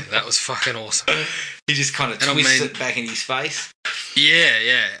 Yeah, that was fucking awesome. He just kind of twists it back in his face.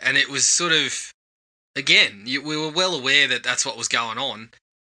 Yeah, and it was sort of, again, we were well aware that that's what was going on,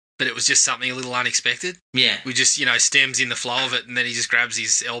 but it was just something a little unexpected. Yeah. We just, stems in the flow of it, and then he just grabs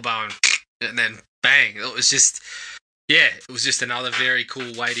his elbow and then bang. It was just, it was just another very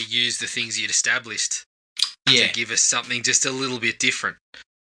cool way to use the things you'd established to give us something just a little bit different.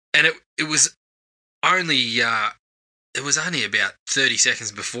 And it was only about 30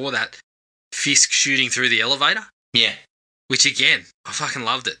 seconds before that, Fisk shooting through the elevator. Yeah. Which, again, I fucking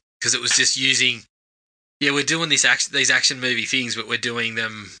loved it. Because it was just using... Yeah, we're doing these action movie things, but we're doing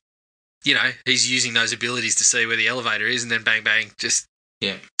them... he's using those abilities to see where the elevator is, and then bang, bang, just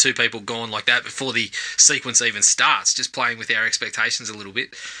two people gone like that before the sequence even starts, just playing with our expectations a little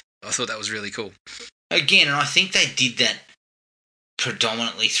bit. I thought that was really cool. Again, and I think they did that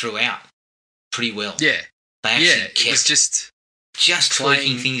predominantly throughout pretty well. Yeah. They actually kept it was just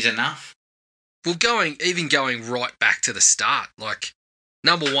tweaking things enough. Well, going right back to the start. Like,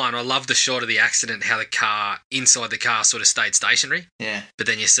 number one, I love the shot of the accident, how the car, inside the car sort of stayed stationary. Yeah. But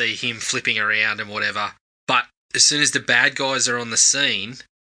then you see him flipping around and whatever. But as soon as the bad guys are on the scene,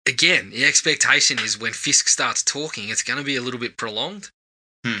 again, the expectation is when Fisk starts talking, it's going to be a little bit prolonged.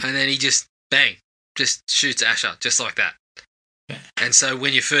 And then he just, bang, just shoots Asher, just like that. Yeah. And so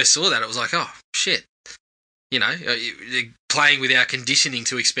when you first saw that, it was like, oh, shit. Playing with our conditioning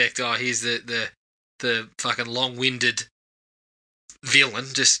to expect, here's the fucking long-winded villain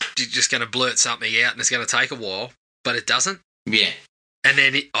just going to blurt something out and it's going to take a while, but it doesn't. Yeah. And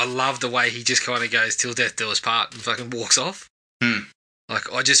then I love the way he just kind of goes till death do us part and fucking walks off.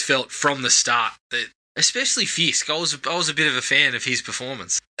 Like, I just felt from the start that, especially Fisk, I was a bit of a fan of his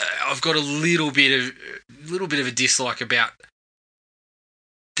performance. I've got a little bit of a dislike about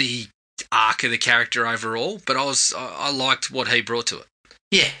the arc of the character overall, but I liked what he brought to it.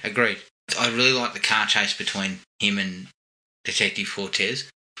 Yeah, agreed. I really liked the car chase between him and Detective Cortez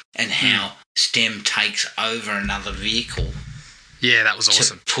and how STEM takes over another vehicle. Yeah, that was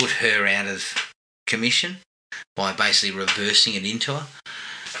awesome. To put her out of commission by basically reversing it into her.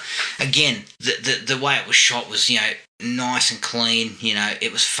 Again, the way it was shot was, nice and clean.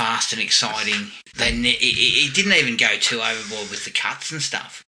 It was fast and exciting. It didn't even go too overboard with the cuts and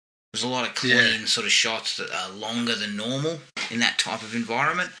stuff. There's a lot of clean sort of shots that are longer than normal in that type of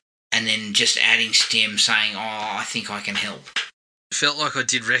environment. And then just adding STEM saying, I think I can help. Felt like I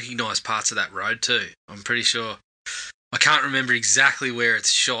did recognise parts of that road too. I'm pretty sure. I can't remember exactly where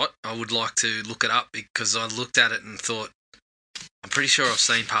it's shot. I would like to look it up because I looked at it and thought, I'm pretty sure I've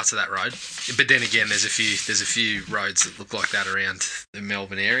seen parts of that road. But then again, there's a few roads that look like that around the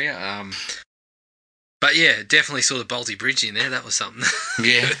Melbourne area. But yeah, definitely saw the Balti Bridge in there. That was something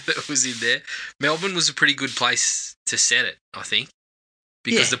that was in there. Melbourne was a pretty good place to set it, I think,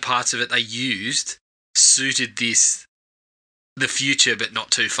 because the parts of it they used suited the future but not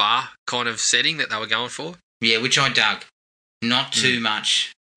too far kind of setting that they were going for. Yeah, which I dug. Not too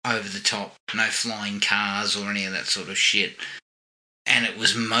much over the top. No flying cars or any of that sort of shit. And it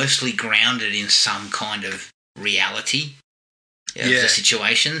was mostly grounded in some kind of reality of the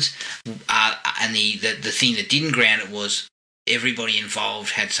situations. And the thing that didn't ground it was everybody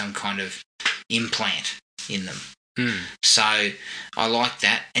involved had some kind of implant in them. So I liked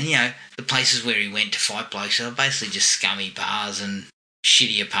that. And, the places where he went to fight blokes are basically just scummy bars and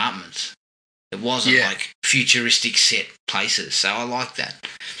shitty apartments. It wasn't like futuristic set places. So I liked that.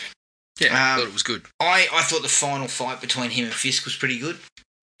 Yeah, I thought it was good. I thought the final fight between him and Fisk was pretty good.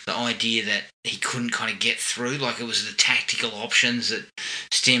 The idea that he couldn't kind of get through, like it was the tactical options that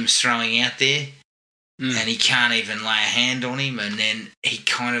Stem's throwing out there, and he can't even lay a hand on him, and then he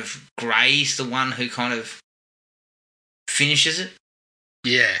kind of Gray's the one who kind of finishes it.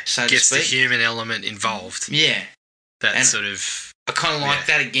 Yeah, so to gets the speak. human element involved. Yeah. That And sort of... I kind of like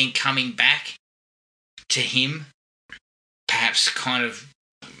Yeah. that again, coming back to him, perhaps kind of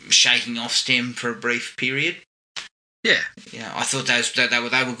shaking off Stem for a brief period. Yeah. Yeah, I thought they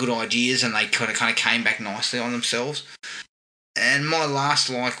were good ideas, and they kind of came back nicely on themselves. And my last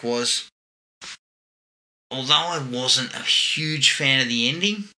like was, although I wasn't a huge fan of the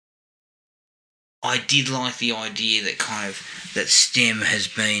ending, I did like the idea that Stem has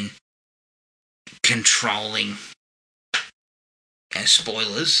been controlling, and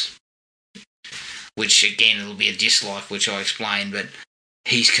spoilers, which again it'll be a dislike, which I explained, but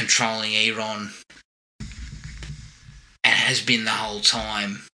he's controlling Eron and has been the whole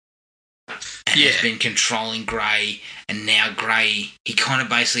time, and has been controlling Grey, and now Grey, he kind of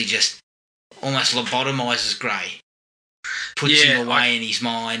basically just almost lobotomizes Grey, puts him away in his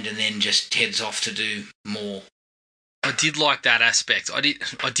mind, and then just heads off to do more. I did like that aspect. I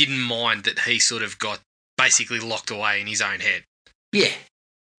didn't mind that he sort of got basically locked away in his own head. Yeah.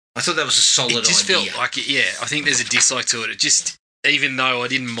 I thought that was a solid idea. It just felt like it, yeah. I think there's a dislike to it. It just, even though I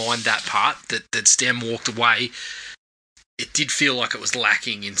didn't mind that part, that Stem walked away, it did feel like it was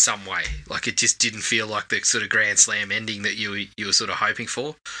lacking in some way. Like it just didn't feel like the sort of Grand Slam ending that you were sort of hoping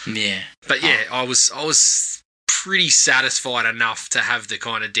for. Yeah. But yeah, I was pretty satisfied enough to have the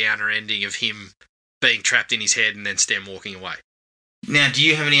kind of downer ending of him being trapped in his head and then Stem walking away. Now, do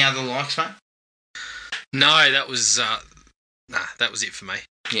you have any other likes, mate? No, that was that was it for me.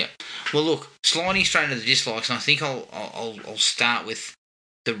 Yeah. Well, look, sliding straight into the dislikes, and I think I'll start with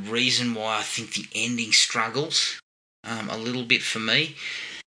the reason why I think the ending struggles a little bit for me.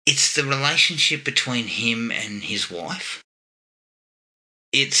 It's the relationship between him and his wife.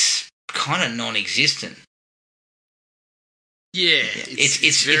 It's kind of non-existent. Yeah,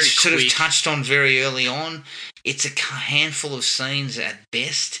 it's very sort of quick. touched on very early on. It's a handful of scenes at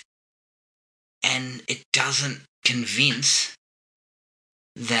best, and it doesn't convince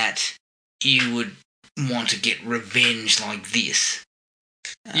that you would want to get revenge like this.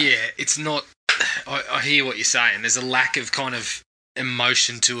 Yeah, it's not... I hear what you're saying. There's a lack of kind of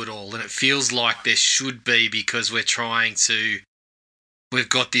emotion to it all, and it feels like there should be, because we're trying to... We've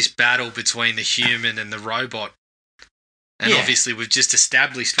got this battle between the human and the robot. And obviously we've just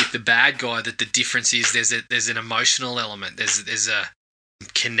established with the bad guy that the difference is there's an emotional element. There's a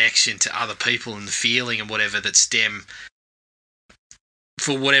connection to other people and the feeling and whatever that Stem,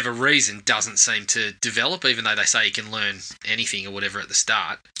 for whatever reason, doesn't seem to develop, even though they say he can learn anything or whatever at the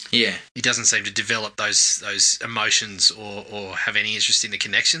start. Yeah. He doesn't seem to develop those emotions or have any interest in the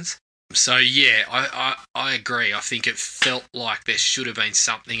connections. So, yeah, I agree. I think it felt like there should have been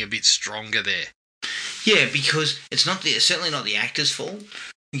something a bit stronger there. Yeah, because it's certainly not the actor's fault,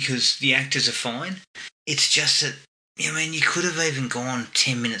 because the actors are fine. It's just that, I mean, you could have even gone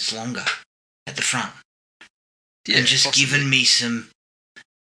 10 minutes longer at the front. Yeah, and just possibly. given me some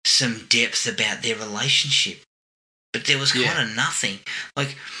depth about their relationship. But there was kind of nothing.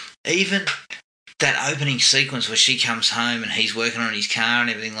 Like, even that opening sequence where she comes home and he's working on his car and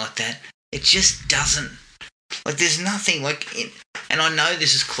everything like that, it just doesn't... Like, there's nothing, and I know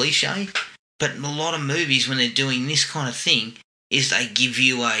this is cliche, but a lot of movies, when they're doing this kind of thing, is they give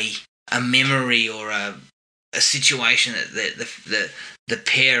you a memory or a situation that the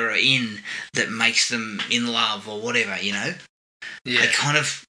pair are in that makes them in love or whatever, you know? Yeah. They kind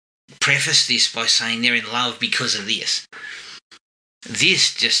of preface this by saying they're in love because of this.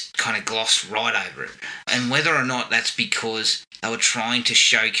 This just kind of glossed right over it. And whether or not that's because they were trying to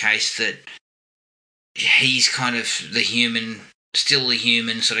showcase that he's kind of still the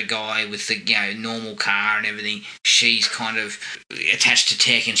human sort of guy with the normal car and everything. She's kind of attached to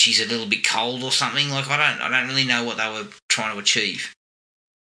tech and she's a little bit cold or something. Like, I don't really know what they were trying to achieve.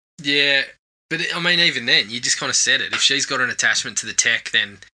 Yeah, but I mean, even then, you just kind of said it. If she's got an attachment to the tech,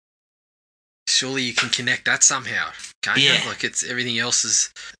 then surely you can connect that somehow, can't you? Like, it's everything else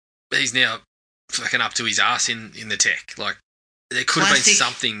is... He's now fucking up to his ass in the tech. Like, there could have been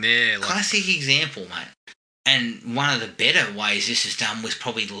something there. Like, classic example, mate. And one of the better ways this is done with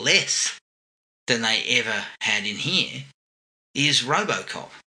probably less than they ever had in here is RoboCop.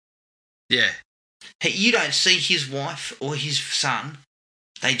 Yeah. Hey, you don't see his wife or his son.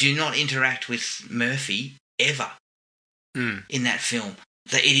 They do not interact with Murphy ever in that film.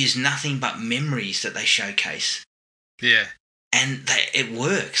 It is nothing but memories that they showcase. Yeah. And it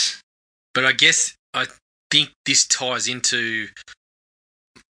works. But I think this ties into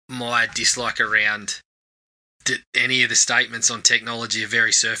my dislike around that any of the statements on technology are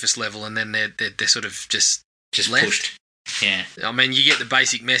very surface level, and then they're sort of just left. Pushed. Yeah. I mean, you get the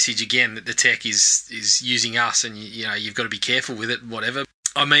basic message again that the tech is using us, and you know you've got to be careful with it, whatever.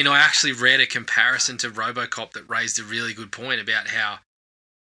 I mean, I actually read a comparison to RoboCop that raised a really good point about how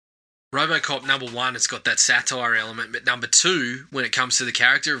RoboCop, number one, it's got that satire element, but number two, when it comes to the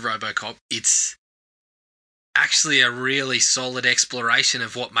character of RoboCop, it's actually a really solid exploration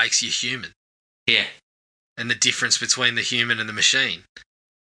of what makes you human. Yeah. And the difference between the human and the machine.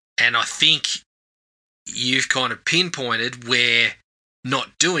 And I think you've kind of pinpointed where not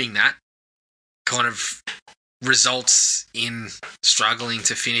doing that kind of results in struggling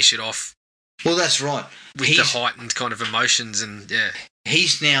to finish it off. Well, that's right. With the heightened kind of emotions and, yeah.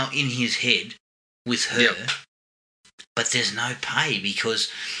 He's now in his head with her, but there's no pay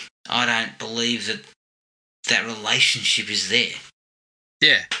because I don't believe that relationship is there.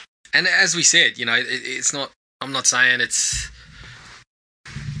 Yeah. And as we said, you know, it's not, I'm not saying it's,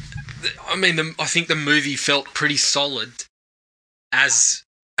 I mean, I think the movie felt pretty solid as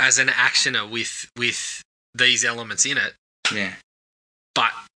an actioner with these elements in it. Yeah.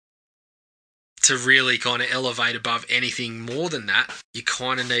 But to really kind of elevate above anything more than that, you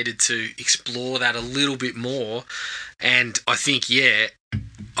kind of needed to explore that a little bit more. And I think, yeah,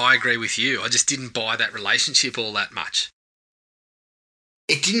 I agree with you. I just didn't buy that relationship all that much.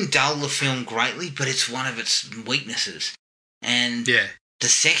 It didn't dull the film greatly, but it's one of its weaknesses. And the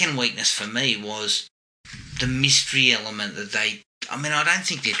second weakness for me was the mystery element that I don't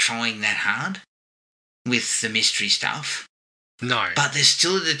think they're trying that hard with the mystery stuff. No. But there's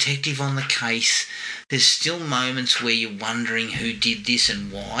still a detective on the case. There's still moments where you're wondering who did this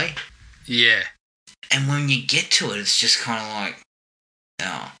and why. Yeah. And when you get to it, it's just kind of like,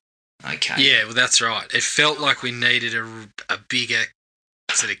 oh, okay. Yeah, well, that's right. It felt like we needed a bigger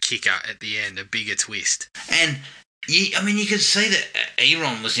sort of kicker at the end, a bigger twist. And, you could see that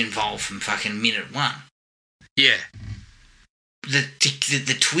Aaron was involved from fucking minute one. Yeah.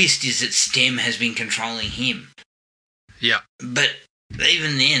 The twist is that Stem has been controlling him. Yeah. But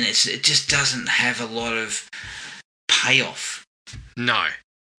even then, it just doesn't have a lot of payoff. No.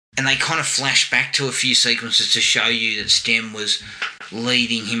 And they kind of flash back to a few sequences to show you that Stem was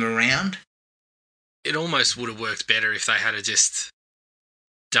leading him around. It almost would have worked better if they had just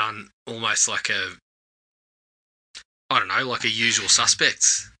done almost like like a Usual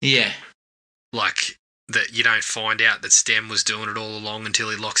Suspects. Yeah. Like that you don't find out that Stem was doing it all along until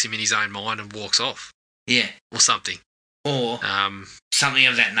he locks him in his own mind and walks off. Yeah. Or something. Or something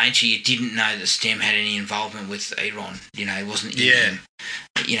of that nature. You didn't know that Stem had any involvement with Aaron. You know, it wasn't in him.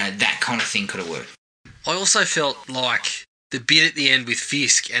 You know, that kind of thing could have worked. I also felt like the bit at the end with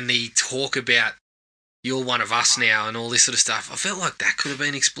Fisk and the talk about you're one of us now and all this sort of stuff, I felt like that could have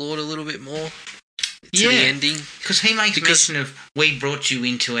been explored a little bit more to the ending. Because he makes mention of, we brought you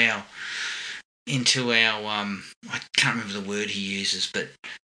into our I can't remember the word he uses, but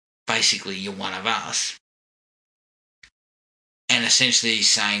basically you're one of us. And essentially he's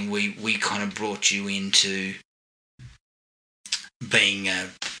saying we kind of brought you into being a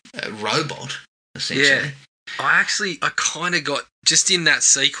robot, essentially. Yeah. I kind of got, just in that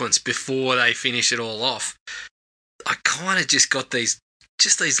sequence before they finish it all off, I kind of just got these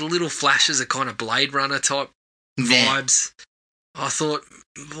little flashes of kind of Blade Runner type vibes. I thought,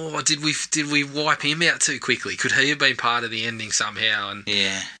 did we wipe him out too quickly? Could he have been part of the ending somehow? And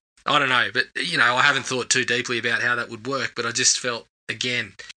yeah. I don't know, but, you know, I haven't thought too deeply about how that would work, but I just felt,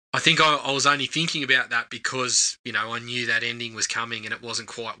 again, I think I was only thinking about that because, you know, I knew that ending was coming and it wasn't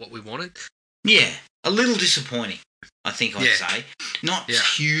quite what we wanted. Yeah, a little disappointing, I think I'd say. Not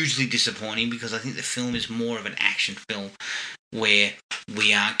hugely disappointing because I think the film is more of an action film where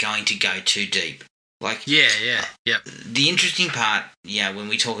we aren't going to go too deep. Like, the interesting part, when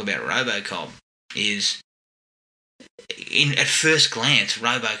we talk about RoboCop is, at first glance,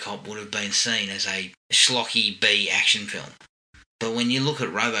 RoboCop would have been seen as a schlocky B action film. But when you look at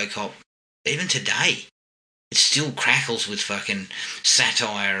RoboCop, even today, it still crackles with fucking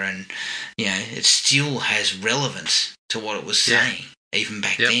satire and, you know, it still has relevance to what it was saying, even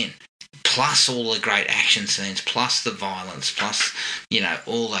back then. Plus all the great action scenes, plus the violence, plus, you know,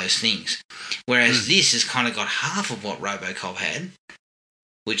 all those things. Whereas this has kind of got half of what RoboCop had,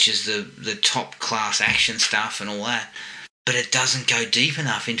 which is the top-class action stuff and all that, but it doesn't go deep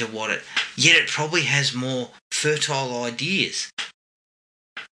enough into yet it probably has more fertile ideas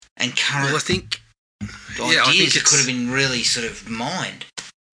and current ideas that could have been really sort of mined.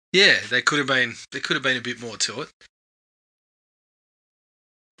 Yeah, there could have been a bit more to it.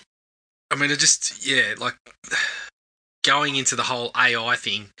 I mean, like going into the whole AI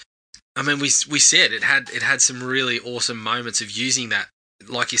thing. I mean, we said it had some really awesome moments of using that,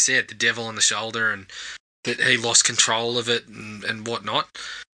 like you said, the devil on the shoulder, and that he lost control of it and whatnot.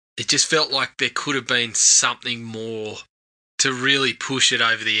 It just felt like there could have been something more to really push it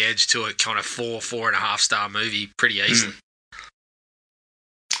over the edge to a kind of 4.5 star movie pretty easily.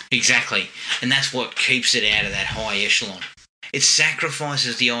 Exactly. And that's what keeps it out of that high echelon. It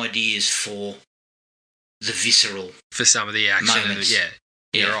sacrifices the ideas for the visceral For some of the action. moments.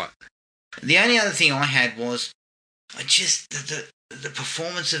 You're right. The only other thing I had was the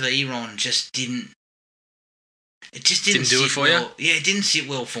performance of Eron just didn't. It just didn't do it sit for well. Yeah, it didn't sit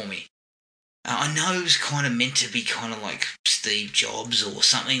well for me. I know it was kind of meant to be kind of like Steve Jobs or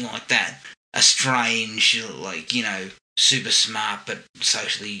something like that. A strange, like, you know, super smart but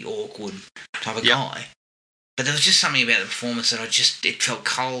socially awkward type of guy. But there was just something about the performance that it felt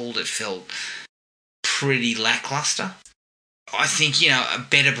cold, it felt pretty lackluster. I think, you know, a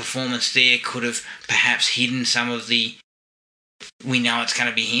better performance there could have perhaps hidden some of the, we know it's going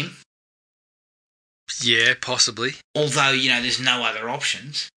to be him. Yeah, possibly. Although, you know, there's no other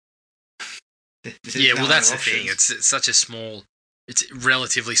options. Yeah, well, that's the thing. It's such a small, it's a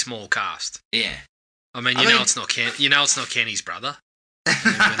relatively small cast. Yeah. I mean, you know it's not Kenny's brother. I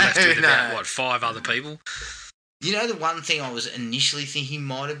mean, we're left with about 5 other people. You know, the one thing I was initially thinking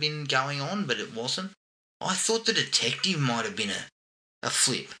might have been going on, but it wasn't. I thought the detective might have been a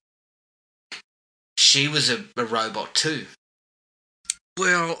flip. She was a robot too.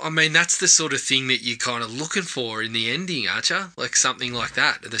 Well, I mean, that's the sort of thing that you're kind of looking for in the ending, aren't you? Like something like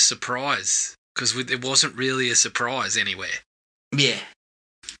that, the surprise. Because there wasn't really a surprise anywhere. Yeah.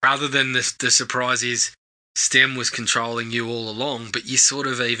 Rather than the surprise is STEM was controlling you all along, but you sort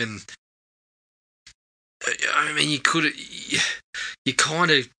of even... I mean, you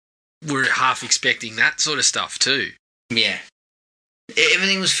kind of were half expecting that sort of stuff too. Yeah.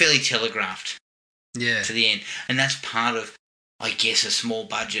 Everything was fairly telegraphed. Yeah. To the end. And that's part of, I guess, a small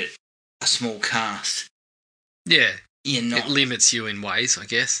budget, a small cast. Yeah. It limits you in ways, I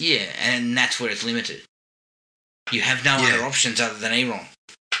guess. Yeah, and that's where it's limited. You have no other options other than Eron.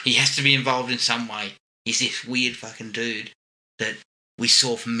 He has to be involved in some way. He's this weird fucking dude that we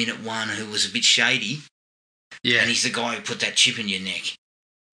saw from minute 1 who was a bit shady. Yeah. And he's the guy who put that chip in your neck.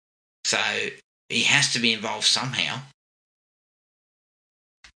 So he has to be involved somehow.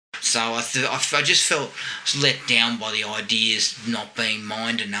 So I just felt let down by the ideas not being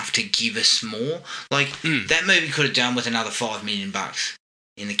mined enough to give us more. Like, that movie could have done with another $5 million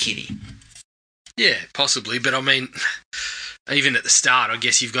in the kitty. Yeah, possibly. But I mean, even at the start, I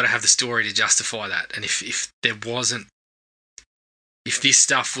guess you've got to have the story to justify that. And if there wasn't, if this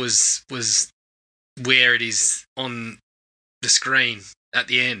stuff was where it is on the screen at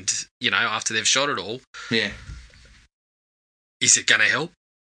the end, you know, after they've shot it all, yeah, is it going to help?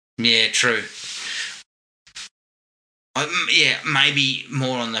 Yeah, true. Yeah, maybe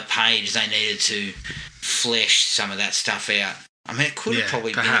more on the page they needed to flesh some of that stuff out. I mean, it could have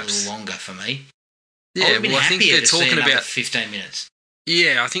probably been a little longer for me. Yeah, well, I think they're talking about 15 minutes.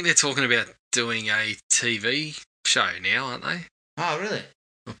 Yeah, I think they're talking about doing a TV show now, aren't they? Oh, really?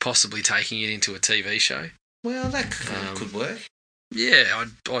 Or possibly taking it into a TV show. Well, that could work. Yeah,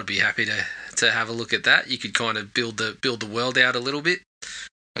 I'd be happy to have a look at that. You could kind of build the world out a little bit.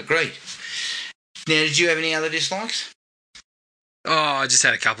 Agreed. Now, did you have any other dislikes? Oh, I just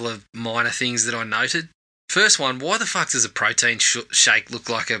had a couple of minor things that I noted. First one, why the fuck does a protein shake look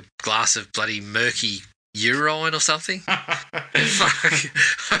like a glass of bloody murky urine or something? Right.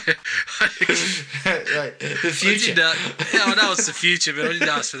 The future. I know it's the future, but I didn't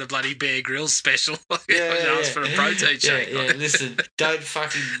ask for the bloody Bear Grylls special. I asked for a protein shake. Yeah, listen, don't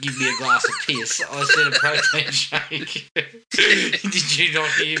fucking give me a glass of piss. I said a protein shake. Did you not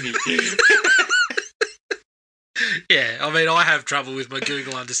hear me? Yeah, I mean, I have trouble with my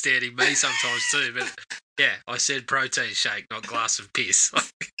Google understanding me sometimes too, but yeah, I said protein shake, not glass of piss.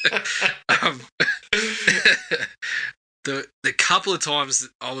 The couple of times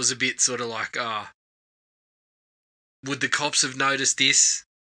I was a bit sort of like, would the cops have noticed this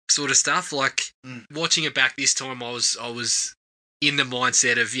sort of stuff? Like, watching it back this time, I was in the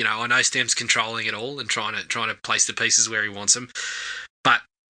mindset of, you know, I know Stem's controlling it all and trying to place the pieces where he wants them, but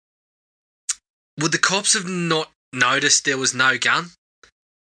would the cops have not noticed there was no gun?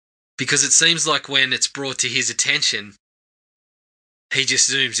 Because it seems like when it's brought to his attention, he just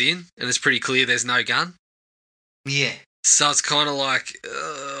zooms in and it's pretty clear there's no gun. Yeah. So it's kind of like,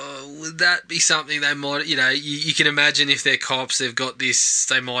 would that be something they might, you know, you can imagine if they're cops, they've got this,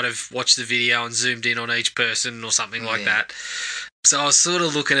 they might have watched the video and zoomed in on each person or something like that. So I was sort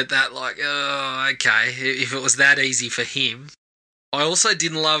of looking at that like, oh, okay, if it was that easy for him. I also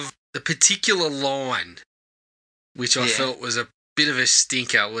didn't love the particular line, which I felt was a bit of a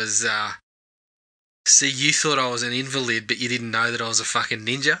stinker, was, see, you thought I was an invalid, but you didn't know that I was a fucking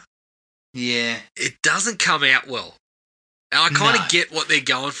ninja. Yeah. It doesn't come out well. And I kind of No. get what they're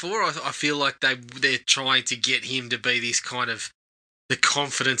going for. I feel like they're trying to get him to be this kind of, the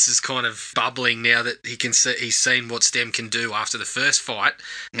confidence is kind of bubbling now that he's seen what Stem can do after the first fight,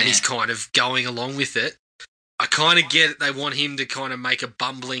 and he's kind of going along with it. I kind of get it. They want him to kind of make a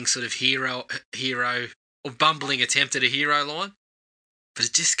bumbling sort of hero or bumbling attempt at a hero line, but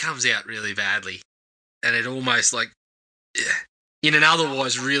it just comes out really badly, and it almost like, in an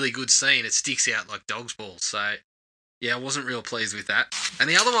otherwise really good scene, it sticks out like dog's balls. So, yeah, I wasn't real pleased with that. And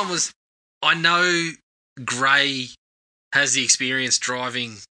the other one was, I know Gray has the experience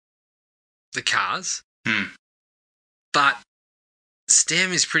driving the cars, but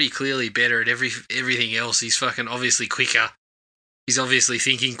Stem is pretty clearly better at everything else. He's fucking obviously quicker. He's obviously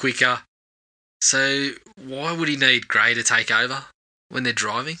thinking quicker. So why would he need Gray to take over when they're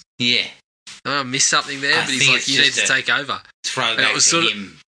driving? Yeah. I missed something there, but he's like, you need to take over. Throwback to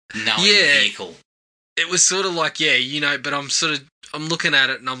him knowing the vehicle. It was sort of like, but I'm looking at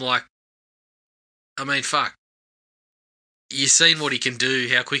it and I'm like, I mean, fuck. You've seen what he can do,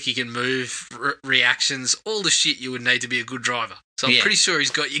 how quick he can move, reactions, all the shit you would need to be a good driver. So I'm pretty sure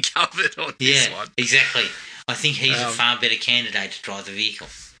he's got you covered on this one. Yeah, exactly. I think he's a far better candidate to drive the vehicle.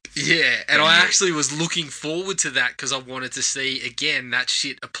 Yeah, and I actually was looking forward to that because I wanted to see, again, that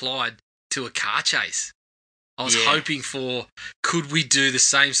shit applied to a car chase. I was hoping for, could we do the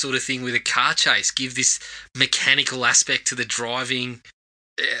same sort of thing with a car chase? Give this mechanical aspect to the driving.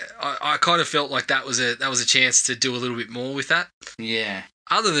 I kind of felt like that was a chance to do a little bit more with that. Yeah.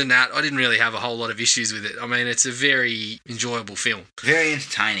 Other than that, I didn't really have a whole lot of issues with it. I mean, it's a very enjoyable film. Very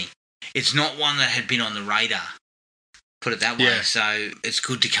entertaining. It's not one that had been on the radar, put it that way. Yeah. So it's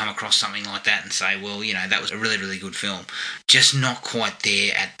good to come across something like that and say, well, that was a really, really good film. Just not quite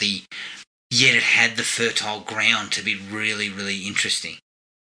there yet it had the fertile ground to be really, really interesting.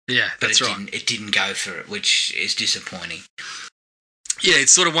 Yeah, but right. It didn't go for it, which is disappointing. Yeah,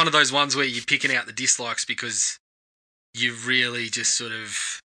 it's sort of one of those ones where you're picking out the dislikes because you really just sort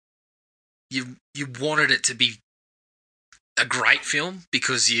of you wanted it to be a great film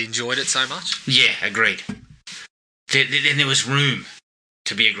because you enjoyed it so much. Yeah, agreed. Then there was room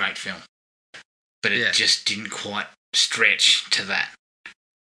to be a great film, but it just didn't quite stretch to that,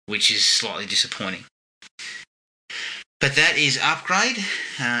 which is slightly disappointing. But that is Upgrade.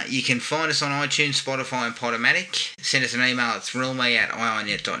 You can find us on iTunes, Spotify and Podomatic. Send us an email at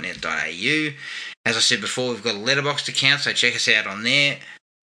thrillme@iinet.net.au. As I said before, we've got a Letterboxd account, so check us out on there.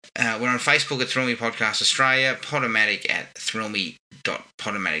 We're on Facebook at Thrill Me Podcast Australia, Podomatic at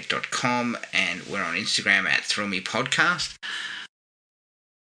thrillme.podomatic.com, and we're on Instagram at thrillmepodcast.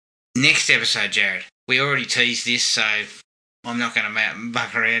 Next episode, Jared. We already teased this, so I'm not going to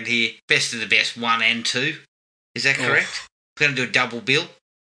muck around here. Best of the best 1 and 2. Is that correct? We're going to do a double bill.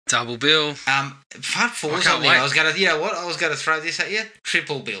 Double bill. Part 4's on there. I was going to throw this at you.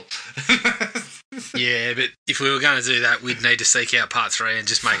 Triple bill. Yeah, but if we were going to do that, we'd need to seek out part 3 and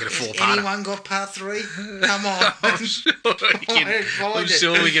just make it a 4-parter. Anyone got part 3? Come on. I'm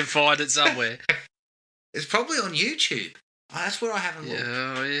sure we can find it somewhere. It's probably on YouTube. That's where I haven't looked.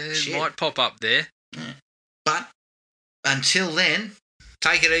 Yeah, it might pop up there. Yeah. But until then,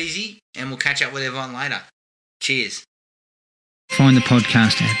 take it easy and we'll catch up with everyone later. Cheers. Find the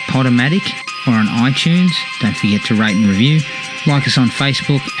podcast at Podomatic or on iTunes. Don't forget to rate and review. Like us on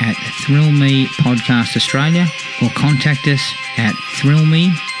Facebook at Thrill Me Podcast Australia or contact us at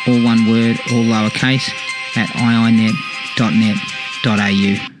thrillme, all one word, all lowercase, at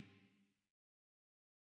iinet.net.au.